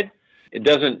blade. It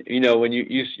doesn't, when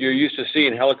you're used to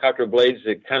seeing helicopter blades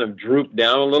that kind of droop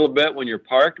down a little bit when you're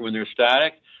parked, when they're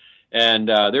static. And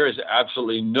there is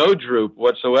absolutely no droop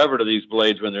whatsoever to these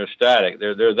blades when they're static.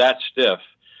 They're that stiff.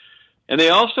 And they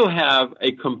also have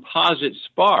a composite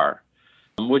spar,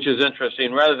 which is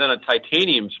interesting, rather than a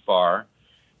titanium spar.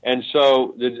 And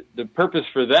so the purpose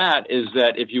for that is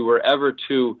that if you were ever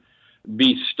to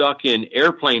be stuck in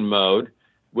airplane mode,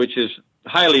 which is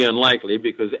highly unlikely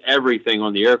because everything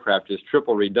on the aircraft is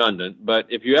triple redundant, but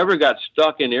if you ever got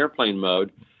stuck in airplane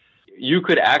mode, you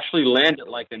could actually land it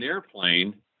like an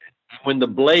airplane. When the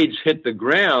blades hit the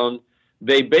ground,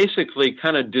 they basically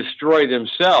kind of destroy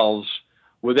themselves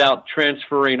without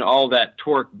transferring all that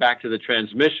torque back to the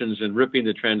transmissions and ripping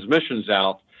the transmissions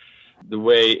out. The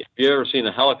way, if you've ever seen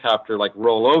a helicopter like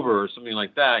roll over or something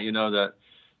like that,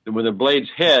 that when the blades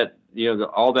hit,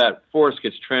 all that force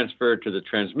gets transferred to the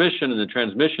transmission, and the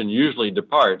transmission usually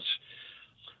departs.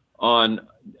 On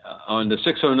the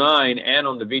 609 and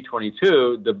on the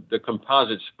V-22, the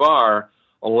composite spar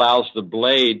allows the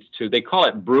blade to, they call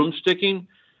it broomsticking,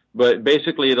 but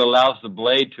basically it allows the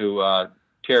blade to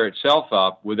tear itself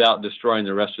up without destroying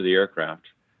the rest of the aircraft.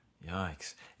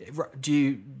 Yikes. Do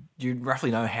you roughly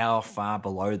know how far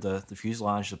below the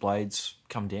fuselage the blades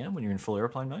come down when you're in full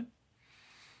airplane mode?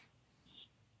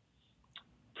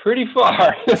 Pretty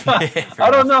far. I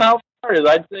don't know how far it is.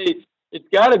 I'd say it's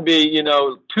got to be,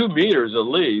 2 meters at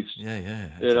least. Yeah.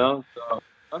 Okay. So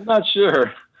I'm not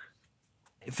sure.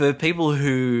 For people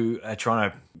who are trying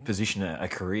to position a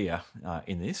career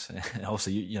in this,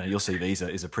 obviously, your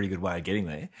CV is a pretty good way of getting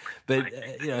there. But,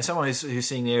 someone who's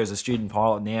sitting there as a student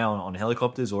pilot now on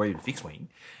helicopters or even fixed wing,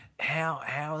 how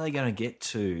are they going to get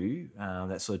to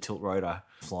that sort of tilt rotor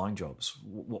flying jobs?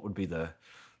 What would be the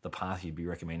path you'd be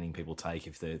recommending people take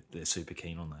if they're super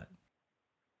keen on that?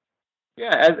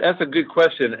 Yeah, that's a good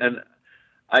question. And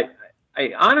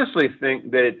I honestly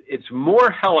think that it's more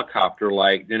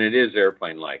helicopter-like than it is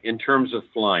airplane-like in terms of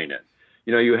flying it.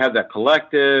 You have that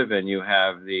collective, and you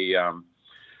have the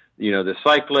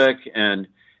cyclic, and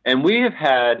we have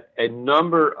had a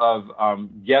number of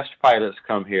guest pilots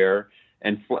come here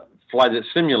and fly the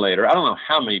simulator. I don't know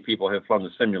how many people have flown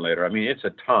the simulator. I mean, it's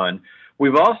a ton.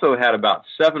 We've also had about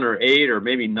 7 or 8 or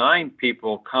maybe 9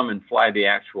 people come and fly the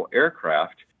actual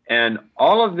aircraft. And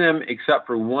all of them, except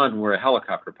for one, were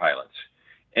helicopter pilots.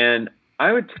 And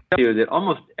I would tell you that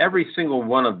almost every single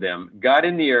one of them got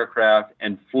in the aircraft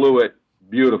and flew it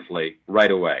beautifully right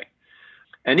away.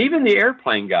 And even the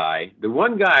airplane guy, the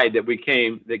one guy that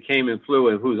came and flew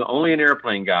it, who's only an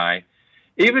airplane guy,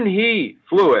 even he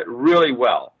flew it really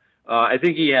well. I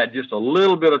think he had just a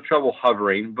little bit of trouble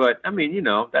hovering, but I mean,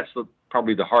 that's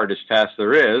probably the hardest task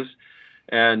there is.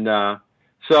 And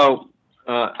so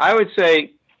I would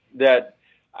say that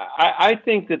I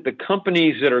think that the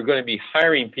companies that are going to be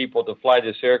hiring people to fly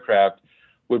this aircraft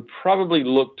would probably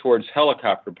look towards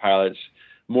helicopter pilots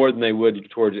more than they would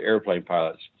towards airplane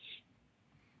pilots.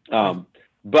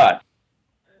 But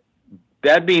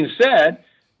that being said,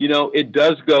 it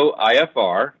does go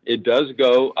IFR. It does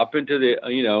go up into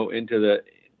the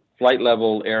flight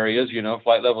level areas,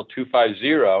 flight level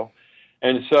 250.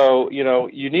 And so,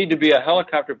 you need to be a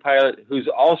helicopter pilot who's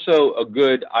also a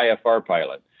good IFR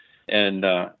pilot. And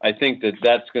I think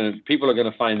people are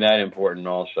going to find that important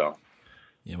also.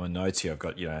 Yeah, my notes here, I've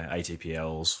got,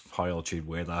 ATPLs, high altitude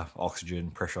weather,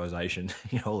 oxygen, pressurization,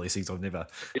 all these things I've never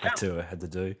had to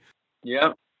do.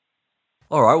 Yeah.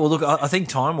 All right. Well, look, I think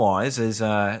time-wise, there's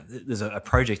a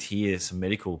project here. Some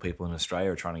medical people in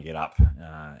Australia are trying to get up.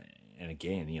 And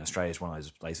again, Australia is one of those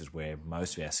places where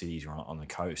most of our cities are on the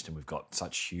coast, and we've got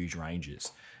such huge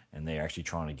ranges. and they're actually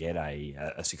trying to get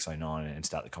a 609 and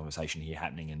start the conversation here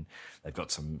happening. And they've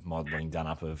got some modelling done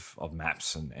up of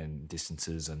maps and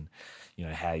distances, and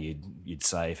how you'd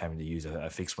save having to use a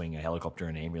fixed wing, a helicopter,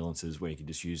 and ambulances, where you could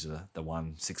just use the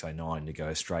one 609 to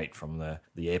go straight from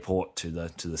the airport to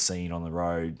the scene on the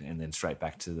road, and then straight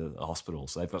back to the hospital.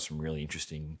 So they've got some really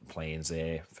interesting plans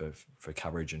there for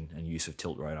coverage and use of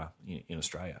tilt rotor in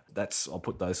Australia. I'll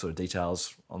put those sort of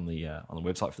details on the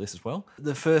website for this as well.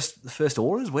 The first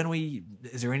orders,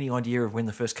 is there any idea of when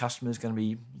the first customer is going to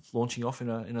be launching off in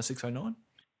a 609?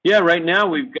 Yeah, right now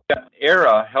we've got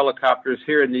ERA Helicopters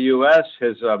here in the U.S.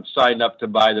 has signed up to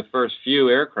buy the first few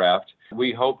aircraft.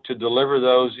 We hope to deliver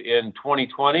those in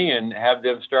 2020 and have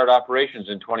them start operations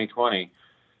in 2020.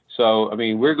 So, I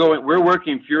mean, we're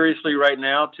working furiously right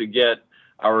now to get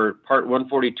our Part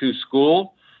 142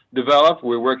 school developed.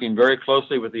 We're working very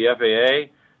closely with the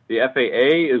FAA. The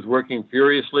FAA is working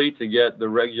furiously to get the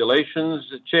regulations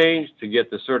changed, to get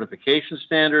the certification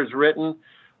standards written.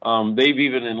 They've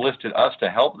even enlisted us to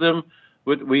help them.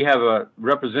 We have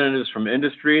representatives from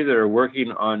industry that are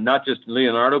working on not just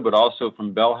Leonardo, but also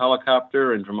from Bell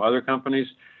Helicopter and from other companies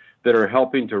that are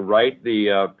helping to write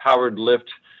the powered lift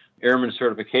airman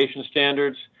certification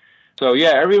standards. So,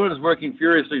 yeah, everyone is working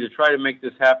furiously to try to make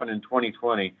this happen in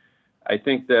 2020. I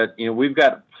think that, we've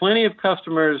got plenty of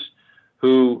customers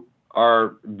who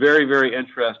are very, very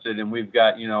interested, and we've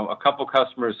got, a couple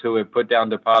customers who have put down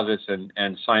deposits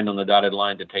and signed on the dotted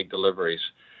line to take deliveries.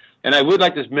 And I would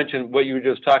like to mention what you were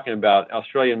just talking about,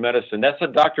 Australian medicine. That's a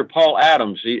Dr. Paul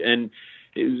Adams, he's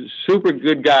a super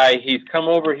good guy. He's come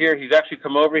over here. He's actually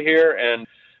come over here, and,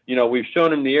 we've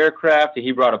shown him the aircraft.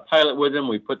 He brought a pilot with him.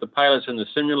 We put the pilots in the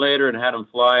simulator and had him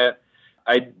fly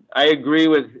it. I agree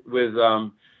with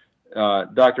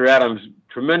Dr. Adams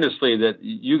tremendously that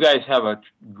you guys have a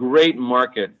great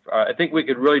market. I think we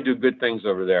could really do good things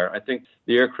over there. I think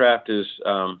the aircraft is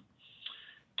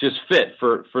just fit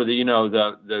for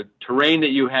the terrain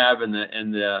that you have and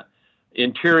the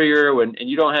interior, and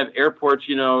you don't have airports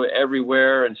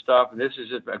everywhere and stuff. And this is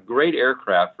just a great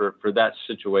aircraft for that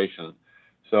situation.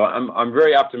 So I'm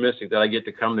very optimistic that I get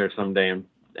to come there someday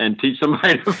and teach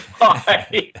somebody to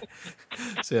fly.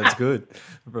 Sounds good.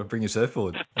 Bring your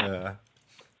surfboard.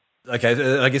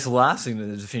 Okay, I guess the last thing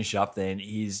to finish up then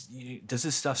is, does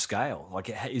this stuff scale? Like,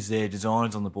 is there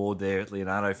designs on the board there at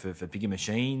Leonardo for bigger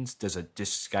machines? Does it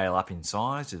just scale up in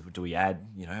size? Do we add,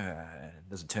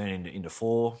 does it turn into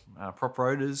 4 prop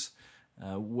rotors?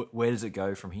 Where does it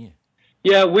go from here?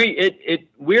 Yeah,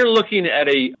 we're looking at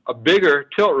a bigger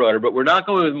tilt rotor, but we're not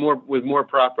going with more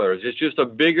prop rotors. It's just a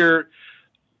bigger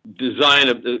design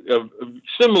of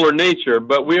similar nature,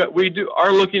 but we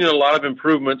are looking at a lot of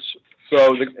improvements.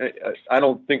 So I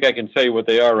don't think I can say what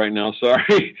they are right now.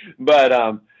 Sorry,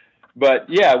 but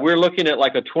yeah, we're looking at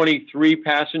like a 23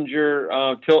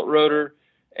 passenger tilt rotor,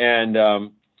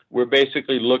 and we're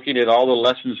basically looking at all the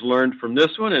lessons learned from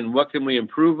this one and what can we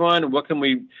improve on, and what can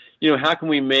we, how can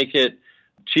we make it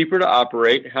cheaper to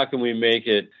operate? How can we make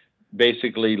it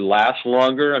basically last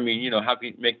longer? I mean, how can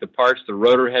you make the parts, the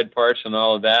rotor head parts and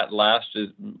all of that last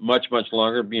much, much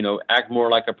longer, act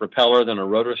more like a propeller than a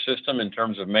rotor system in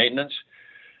terms of maintenance.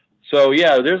 So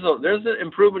yeah, there's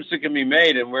improvements that can be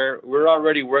made, and we're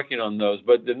already working on those.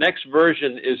 But the next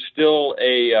version is still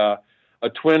a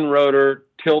twin rotor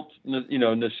tilt,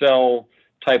 nacelle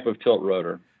type of tilt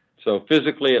rotor. So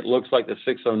physically it looks like the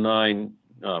 609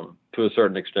 to a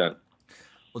certain extent.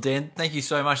 Well, Dan, thank you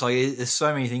so much. Like, there's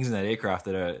so many things in that aircraft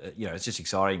that are, it's just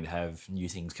exciting to have new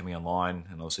things coming online,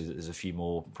 and also there's a few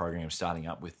more programs starting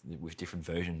up with different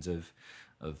versions of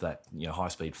that, high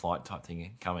speed flight type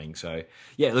thing coming. So,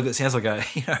 yeah, look, it sounds like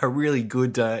a really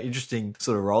good, interesting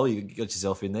sort of role you got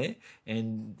yourself in there.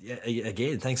 And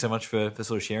again, thanks so much for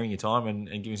sort of sharing your time and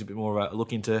giving us a bit more of a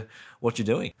look into what you're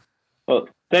doing. Well,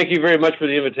 thank you very much for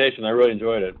the invitation. I really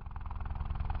enjoyed it.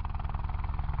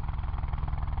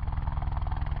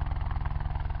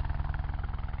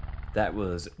 That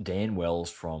was Dan Wells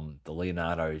from the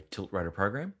Leonardo Tilt Rotor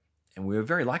program. And we were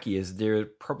very lucky, as there are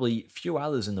probably few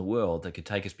others in the world that could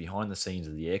take us behind the scenes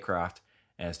of the aircraft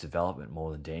and its development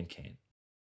more than Dan can.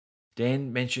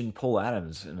 Dan mentioned Paul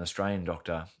Adams, an Australian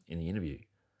doctor, in the interview.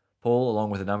 Paul, along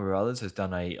with a number of others, has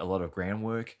done a lot of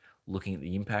groundwork looking at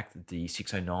the impact that the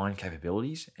 609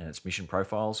 capabilities and its mission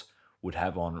profiles would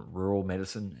have on rural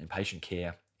medicine and patient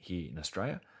care here in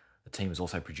Australia. The team has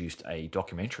also produced a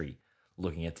documentary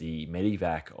looking at the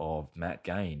medevac of Matt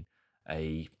Gain,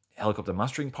 a helicopter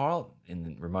mustering pilot in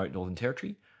the remote Northern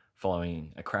Territory,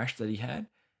 following a crash that he had,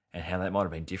 and how that might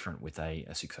have been different with a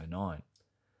 609.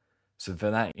 So for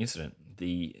that incident,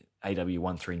 the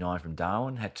AW139 from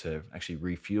Darwin had to actually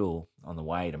refuel on the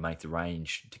way to make the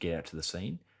range to get out to the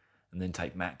scene, and then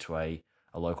take Matt to a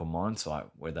local mine site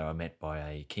where they were met by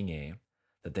a King Air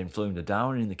that then flew him to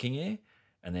Darwin in the King Air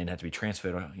and then had to be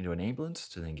transferred into an ambulance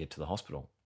to then get to the hospital.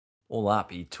 All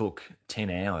up, it took 10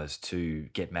 hours to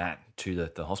get Matt to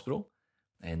the hospital,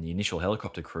 and the initial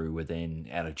helicopter crew were then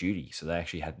out of duty, so they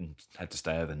actually had to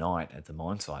stay overnight at the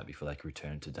mine site before they could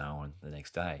return to Darwin the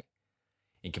next day.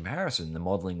 In comparison, the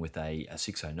modelling with a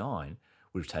 609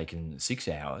 would have taken 6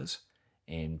 hours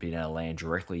and been able to land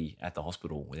directly at the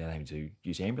hospital without having to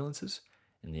use ambulances,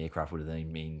 and the aircraft would have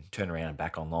then been turned around and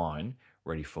back online,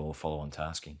 ready for follow-on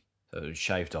tasking. So it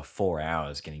shaved off 4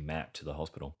 hours getting Matt to the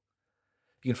hospital.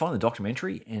 You can find the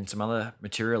documentary and some other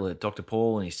material that Dr.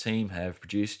 Paul and his team have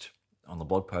produced on the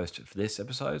blog post for this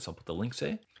episode, so I'll put the links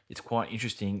there. It's quite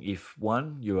interesting if,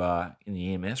 one, you are in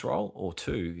the EMS role, or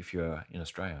two, if you're in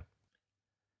Australia.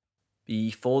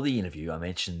 Before the interview, I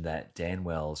mentioned that Dan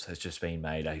Wells has just been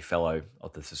made a Fellow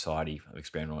of the Society of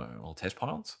Experimental Test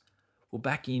Pilots. Well,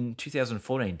 back in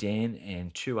 2014, Dan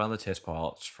and two other test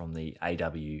pilots from the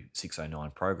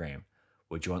AW609 program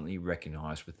were jointly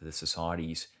recognised with the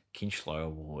Society's Kinchlow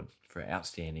Award for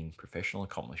outstanding professional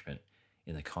accomplishment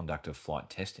in the conduct of flight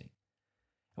testing.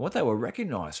 And what they were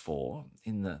recognised for,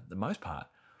 in the most part,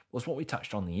 was what we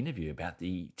touched on in the interview about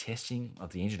the testing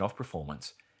of the engine off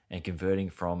performance and converting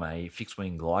from a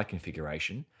fixed-wing glide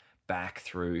configuration back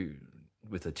through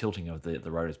with the tilting of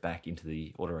the rotors back into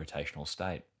the autorotational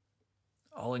state.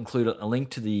 I'll include a link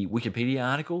to the Wikipedia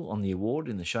article on the award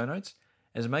in the show notes,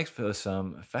 as it makes for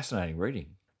some fascinating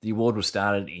reading. The award was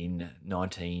started in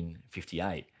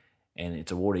 1958, and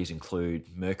its awardees include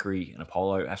Mercury and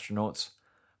Apollo astronauts,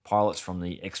 pilots from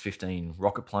the X-15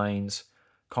 rocket planes,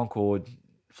 Concorde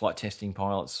flight testing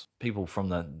pilots, people from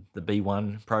the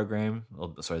B-1 program,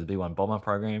 the B-1 bomber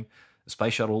program, the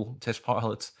Space Shuttle test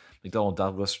pilots, McDonnell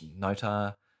Douglas,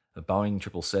 NOTAR, the Boeing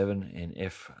 777 and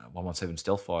F-117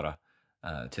 stealth fighter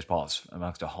test pilots,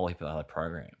 amongst a whole heap of other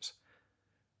programs.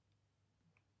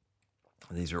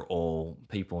 These are all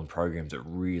people and programs that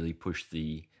really push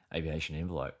the aviation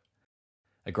envelope.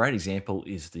 A great example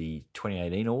is the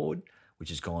 2018 award, which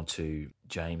has gone to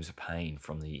James Payne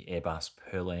from the Airbus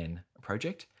Perlan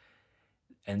project.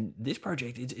 And this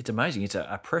project, it's amazing. It's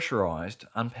a pressurized,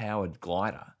 unpowered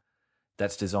glider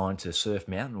that's designed to surf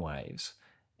mountain waves,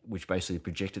 which basically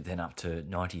projected then up to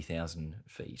 90,000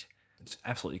 feet. It's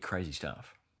absolutely crazy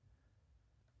stuff.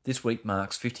 This week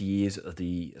marks 50 years of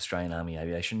the Australian Army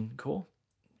Aviation Corps.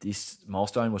 This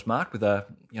milestone was marked with a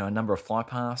number of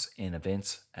flypasts and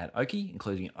events at Oakey,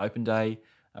 including an open day,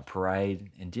 a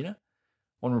parade, and dinner.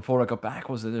 One report I got back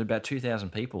was that there were about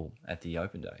 2,000 people at the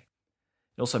open day.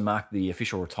 It also marked the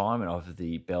official retirement of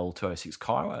the Bell 206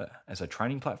 Kiowa as a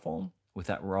training platform, with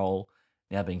that role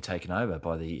now being taken over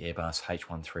by the Airbus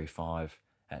H135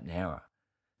 at Nowra.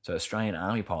 So Australian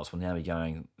Army pilots will now be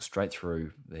going straight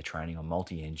through their training on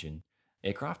multi-engine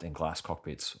aircraft and glass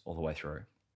cockpits all the way through.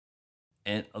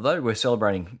 And although we're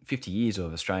celebrating 50 years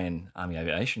of Australian Army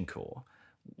Aviation Corps,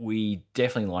 we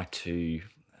definitely like to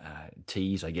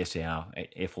tease, I guess, our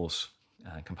Air Force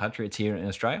compatriots here in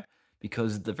Australia,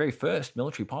 because the very first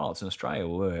military pilots in Australia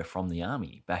were from the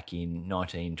Army back in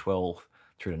 1912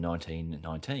 through to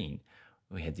 1919.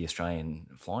 We had the Australian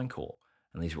Flying Corps,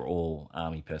 and these were all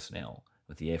Army personnel,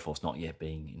 with the Air Force not yet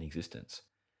being in existence.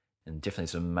 And definitely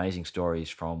some amazing stories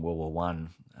from World War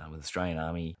I with Australian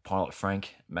Army pilot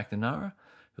Frank McNamara,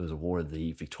 who was awarded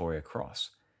the Victoria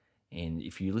Cross. And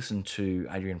if you listen to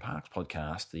Adrian Park's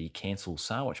podcast, the Cancel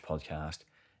Sarwatch podcast,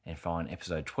 and find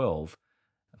episode 12,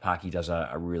 Parky does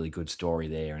a really good story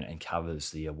there and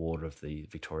covers the award of the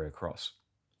Victoria Cross.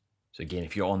 So again,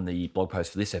 if you're on the blog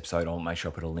post for this episode, I'll make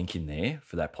sure I put a link in there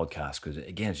for that podcast, because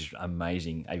again, it's just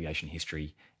amazing aviation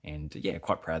history, and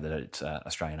quite proud that it's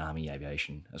Australian Army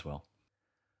Aviation as well.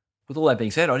 With all that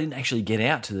being said, I didn't actually get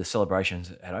out to the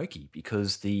celebrations at Oakey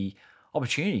because the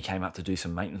opportunity came up to do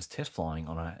some maintenance test flying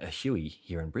on a Huey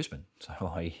here in Brisbane. So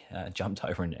I jumped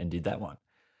over and did that one.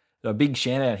 So a big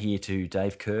shout out here to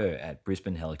Dave Kerr at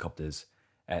Brisbane Helicopters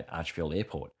at Archfield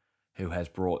Airport, who has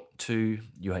brought 2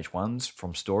 UH-1s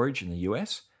from storage in the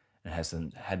US and has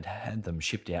had them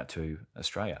shipped out to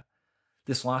Australia.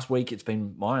 This last week, it's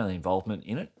been my only involvement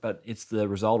in it, but it's the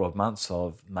result of months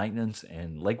of maintenance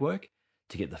and legwork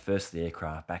to get the first of the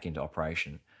aircraft back into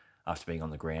operation after being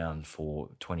on the ground for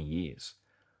 20 years.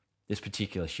 This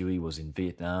particular Huey was in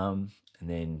Vietnam and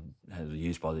then was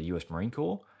used by the US Marine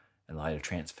Corps and later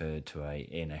transferred to a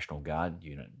Air National Guard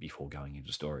unit before going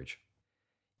into storage.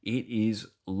 It is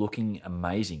looking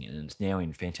amazing, and it's now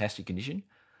in fantastic condition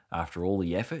after all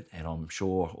the effort, and I'm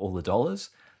sure all the dollars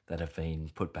that have been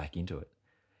put back into it.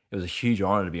 It was a huge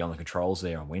honour to be on the controls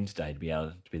there on Wednesday, to be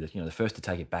able to be the first to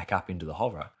take it back up into the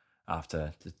hover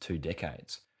after the 2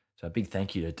 decades. So a big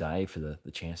thank you to Dave for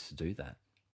the chance to do that.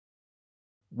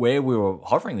 Where we were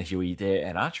hovering the Huey there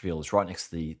at Archville is right next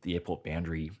to the airport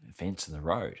boundary fence in the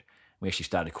road. We actually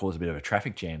started to cause a bit of a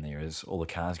traffic jam there as all the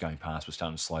cars going past were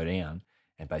starting to slow down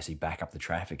and basically back up the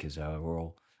traffic as we're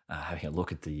all having a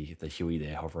look at the Huey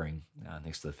there hovering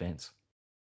next to the fence.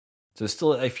 So there's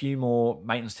still a few more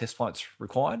maintenance test flights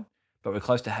required, but we're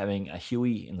close to having a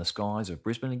Huey in the skies of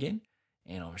Brisbane again,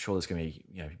 and I'm sure there's going to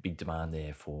be big demand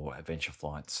there for adventure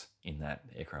flights in that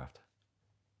aircraft.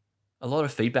 A lot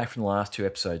of feedback from the last 2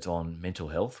 episodes on mental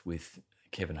health with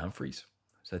Kevin Humphreys.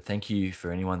 So thank you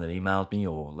for anyone that emailed me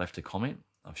or left a comment.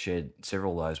 I've shared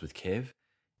several of those with Kev,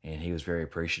 and he was very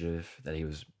appreciative that he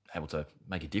was able to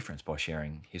make a difference by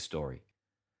sharing his story.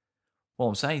 While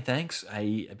I'm saying thanks,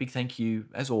 a big thank you,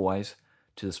 as always,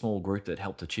 to the small group that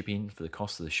helped to chip in for the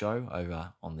cost of the show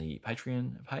over on the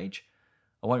Patreon page.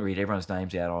 I won't read everyone's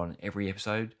names out on every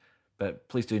episode, but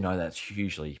please do know that's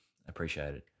hugely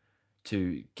appreciated.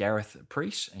 To Gareth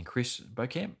Priest and Chris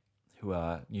Beaucamp, who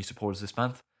are new supporters this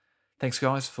month, thanks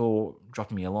guys for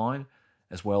dropping me a line,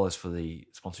 as well as for the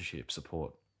sponsorship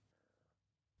support.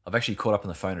 I've actually caught up on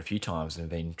the phone a few times and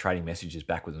been trading messages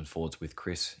backwards and forwards with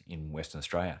Chris in Western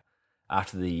Australia.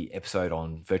 After the episode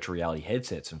on virtual reality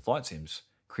headsets and flight sims,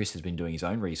 Chris has been doing his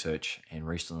own research and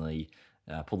recently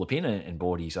pulled the pin and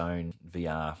bought his own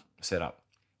VR setup.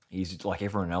 He's like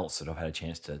everyone else that I've had a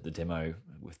chance to the demo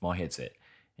with my headset,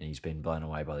 and he's been blown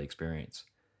away by the experience.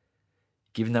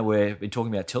 Given that we've been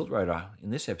talking about Tiltrotor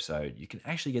in this episode, you can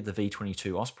actually get the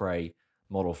V22 Osprey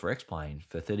model for X-Plane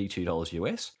for $32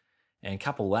 US, and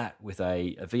couple that with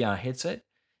a VR headset,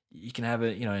 you can have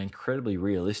an incredibly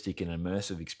realistic and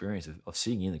immersive experience of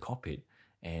sitting in the cockpit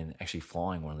and actually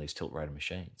flying one of these Tiltrotor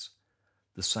machines.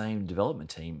 The same development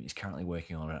team is currently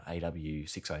working on an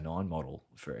AW609 model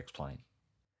for X-Plane.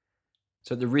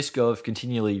 So at the risk of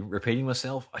continually repeating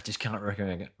myself, I just can't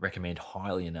recommend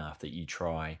highly enough that you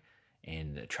try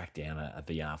and track down a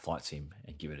VR flight sim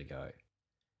and give it a go.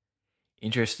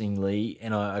 Interestingly,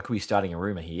 and I could be starting a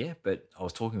rumor here, but I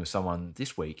was talking with someone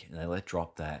this week and they let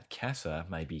drop that CASA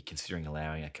may be considering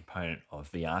allowing a component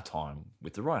of VR time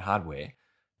with the right hardware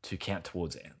to count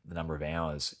towards the number of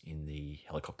hours in the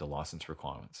helicopter license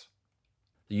requirements.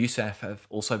 The USAF have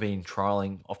also been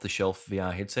trialling off-the-shelf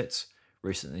VR headsets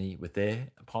recently with their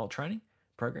pilot training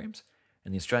programs,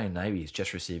 and the Australian Navy is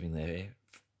just receiving their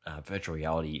virtual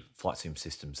reality flight sim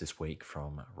systems this week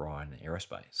from Ryan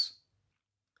Aerospace.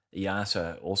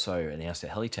 EASA also announced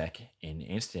at Helitech in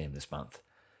Amsterdam this month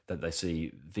that they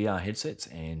see VR headsets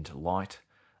and light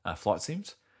flight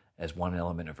sims as one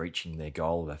element of reaching their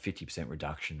goal of a 50%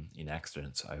 reduction in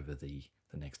accidents over the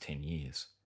next 10 years.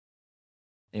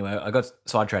 Anyway, I got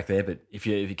sidetracked there, but if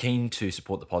you're keen to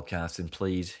support the podcast, then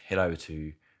please head over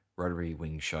to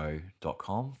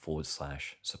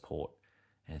rotarywingshow.com/support.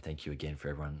 And thank you again for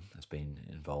everyone that's been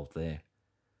involved there.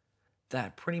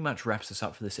 That pretty much wraps us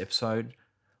up for this episode.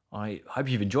 I hope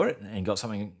you've enjoyed it and got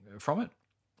something from it.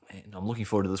 And I'm looking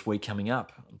forward to this week coming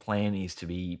up. The plan is to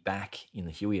be back in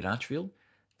the Huey at Archfield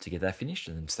to get that finished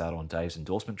and then start on Dave's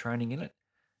endorsement training in it.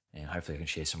 And hopefully I can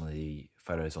share some of the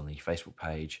photos on the Facebook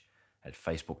page at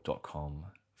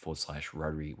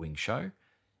facebook.com/Rotary Wing Show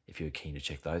if you're keen to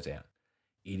check those out.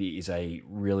 It is a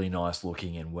really nice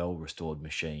looking and well restored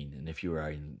machine. And if you are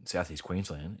in southeast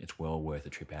Queensland, it's well worth a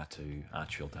trip out to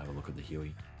Archfield to have a look at the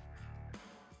Huey.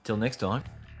 Till next time,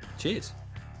 cheers.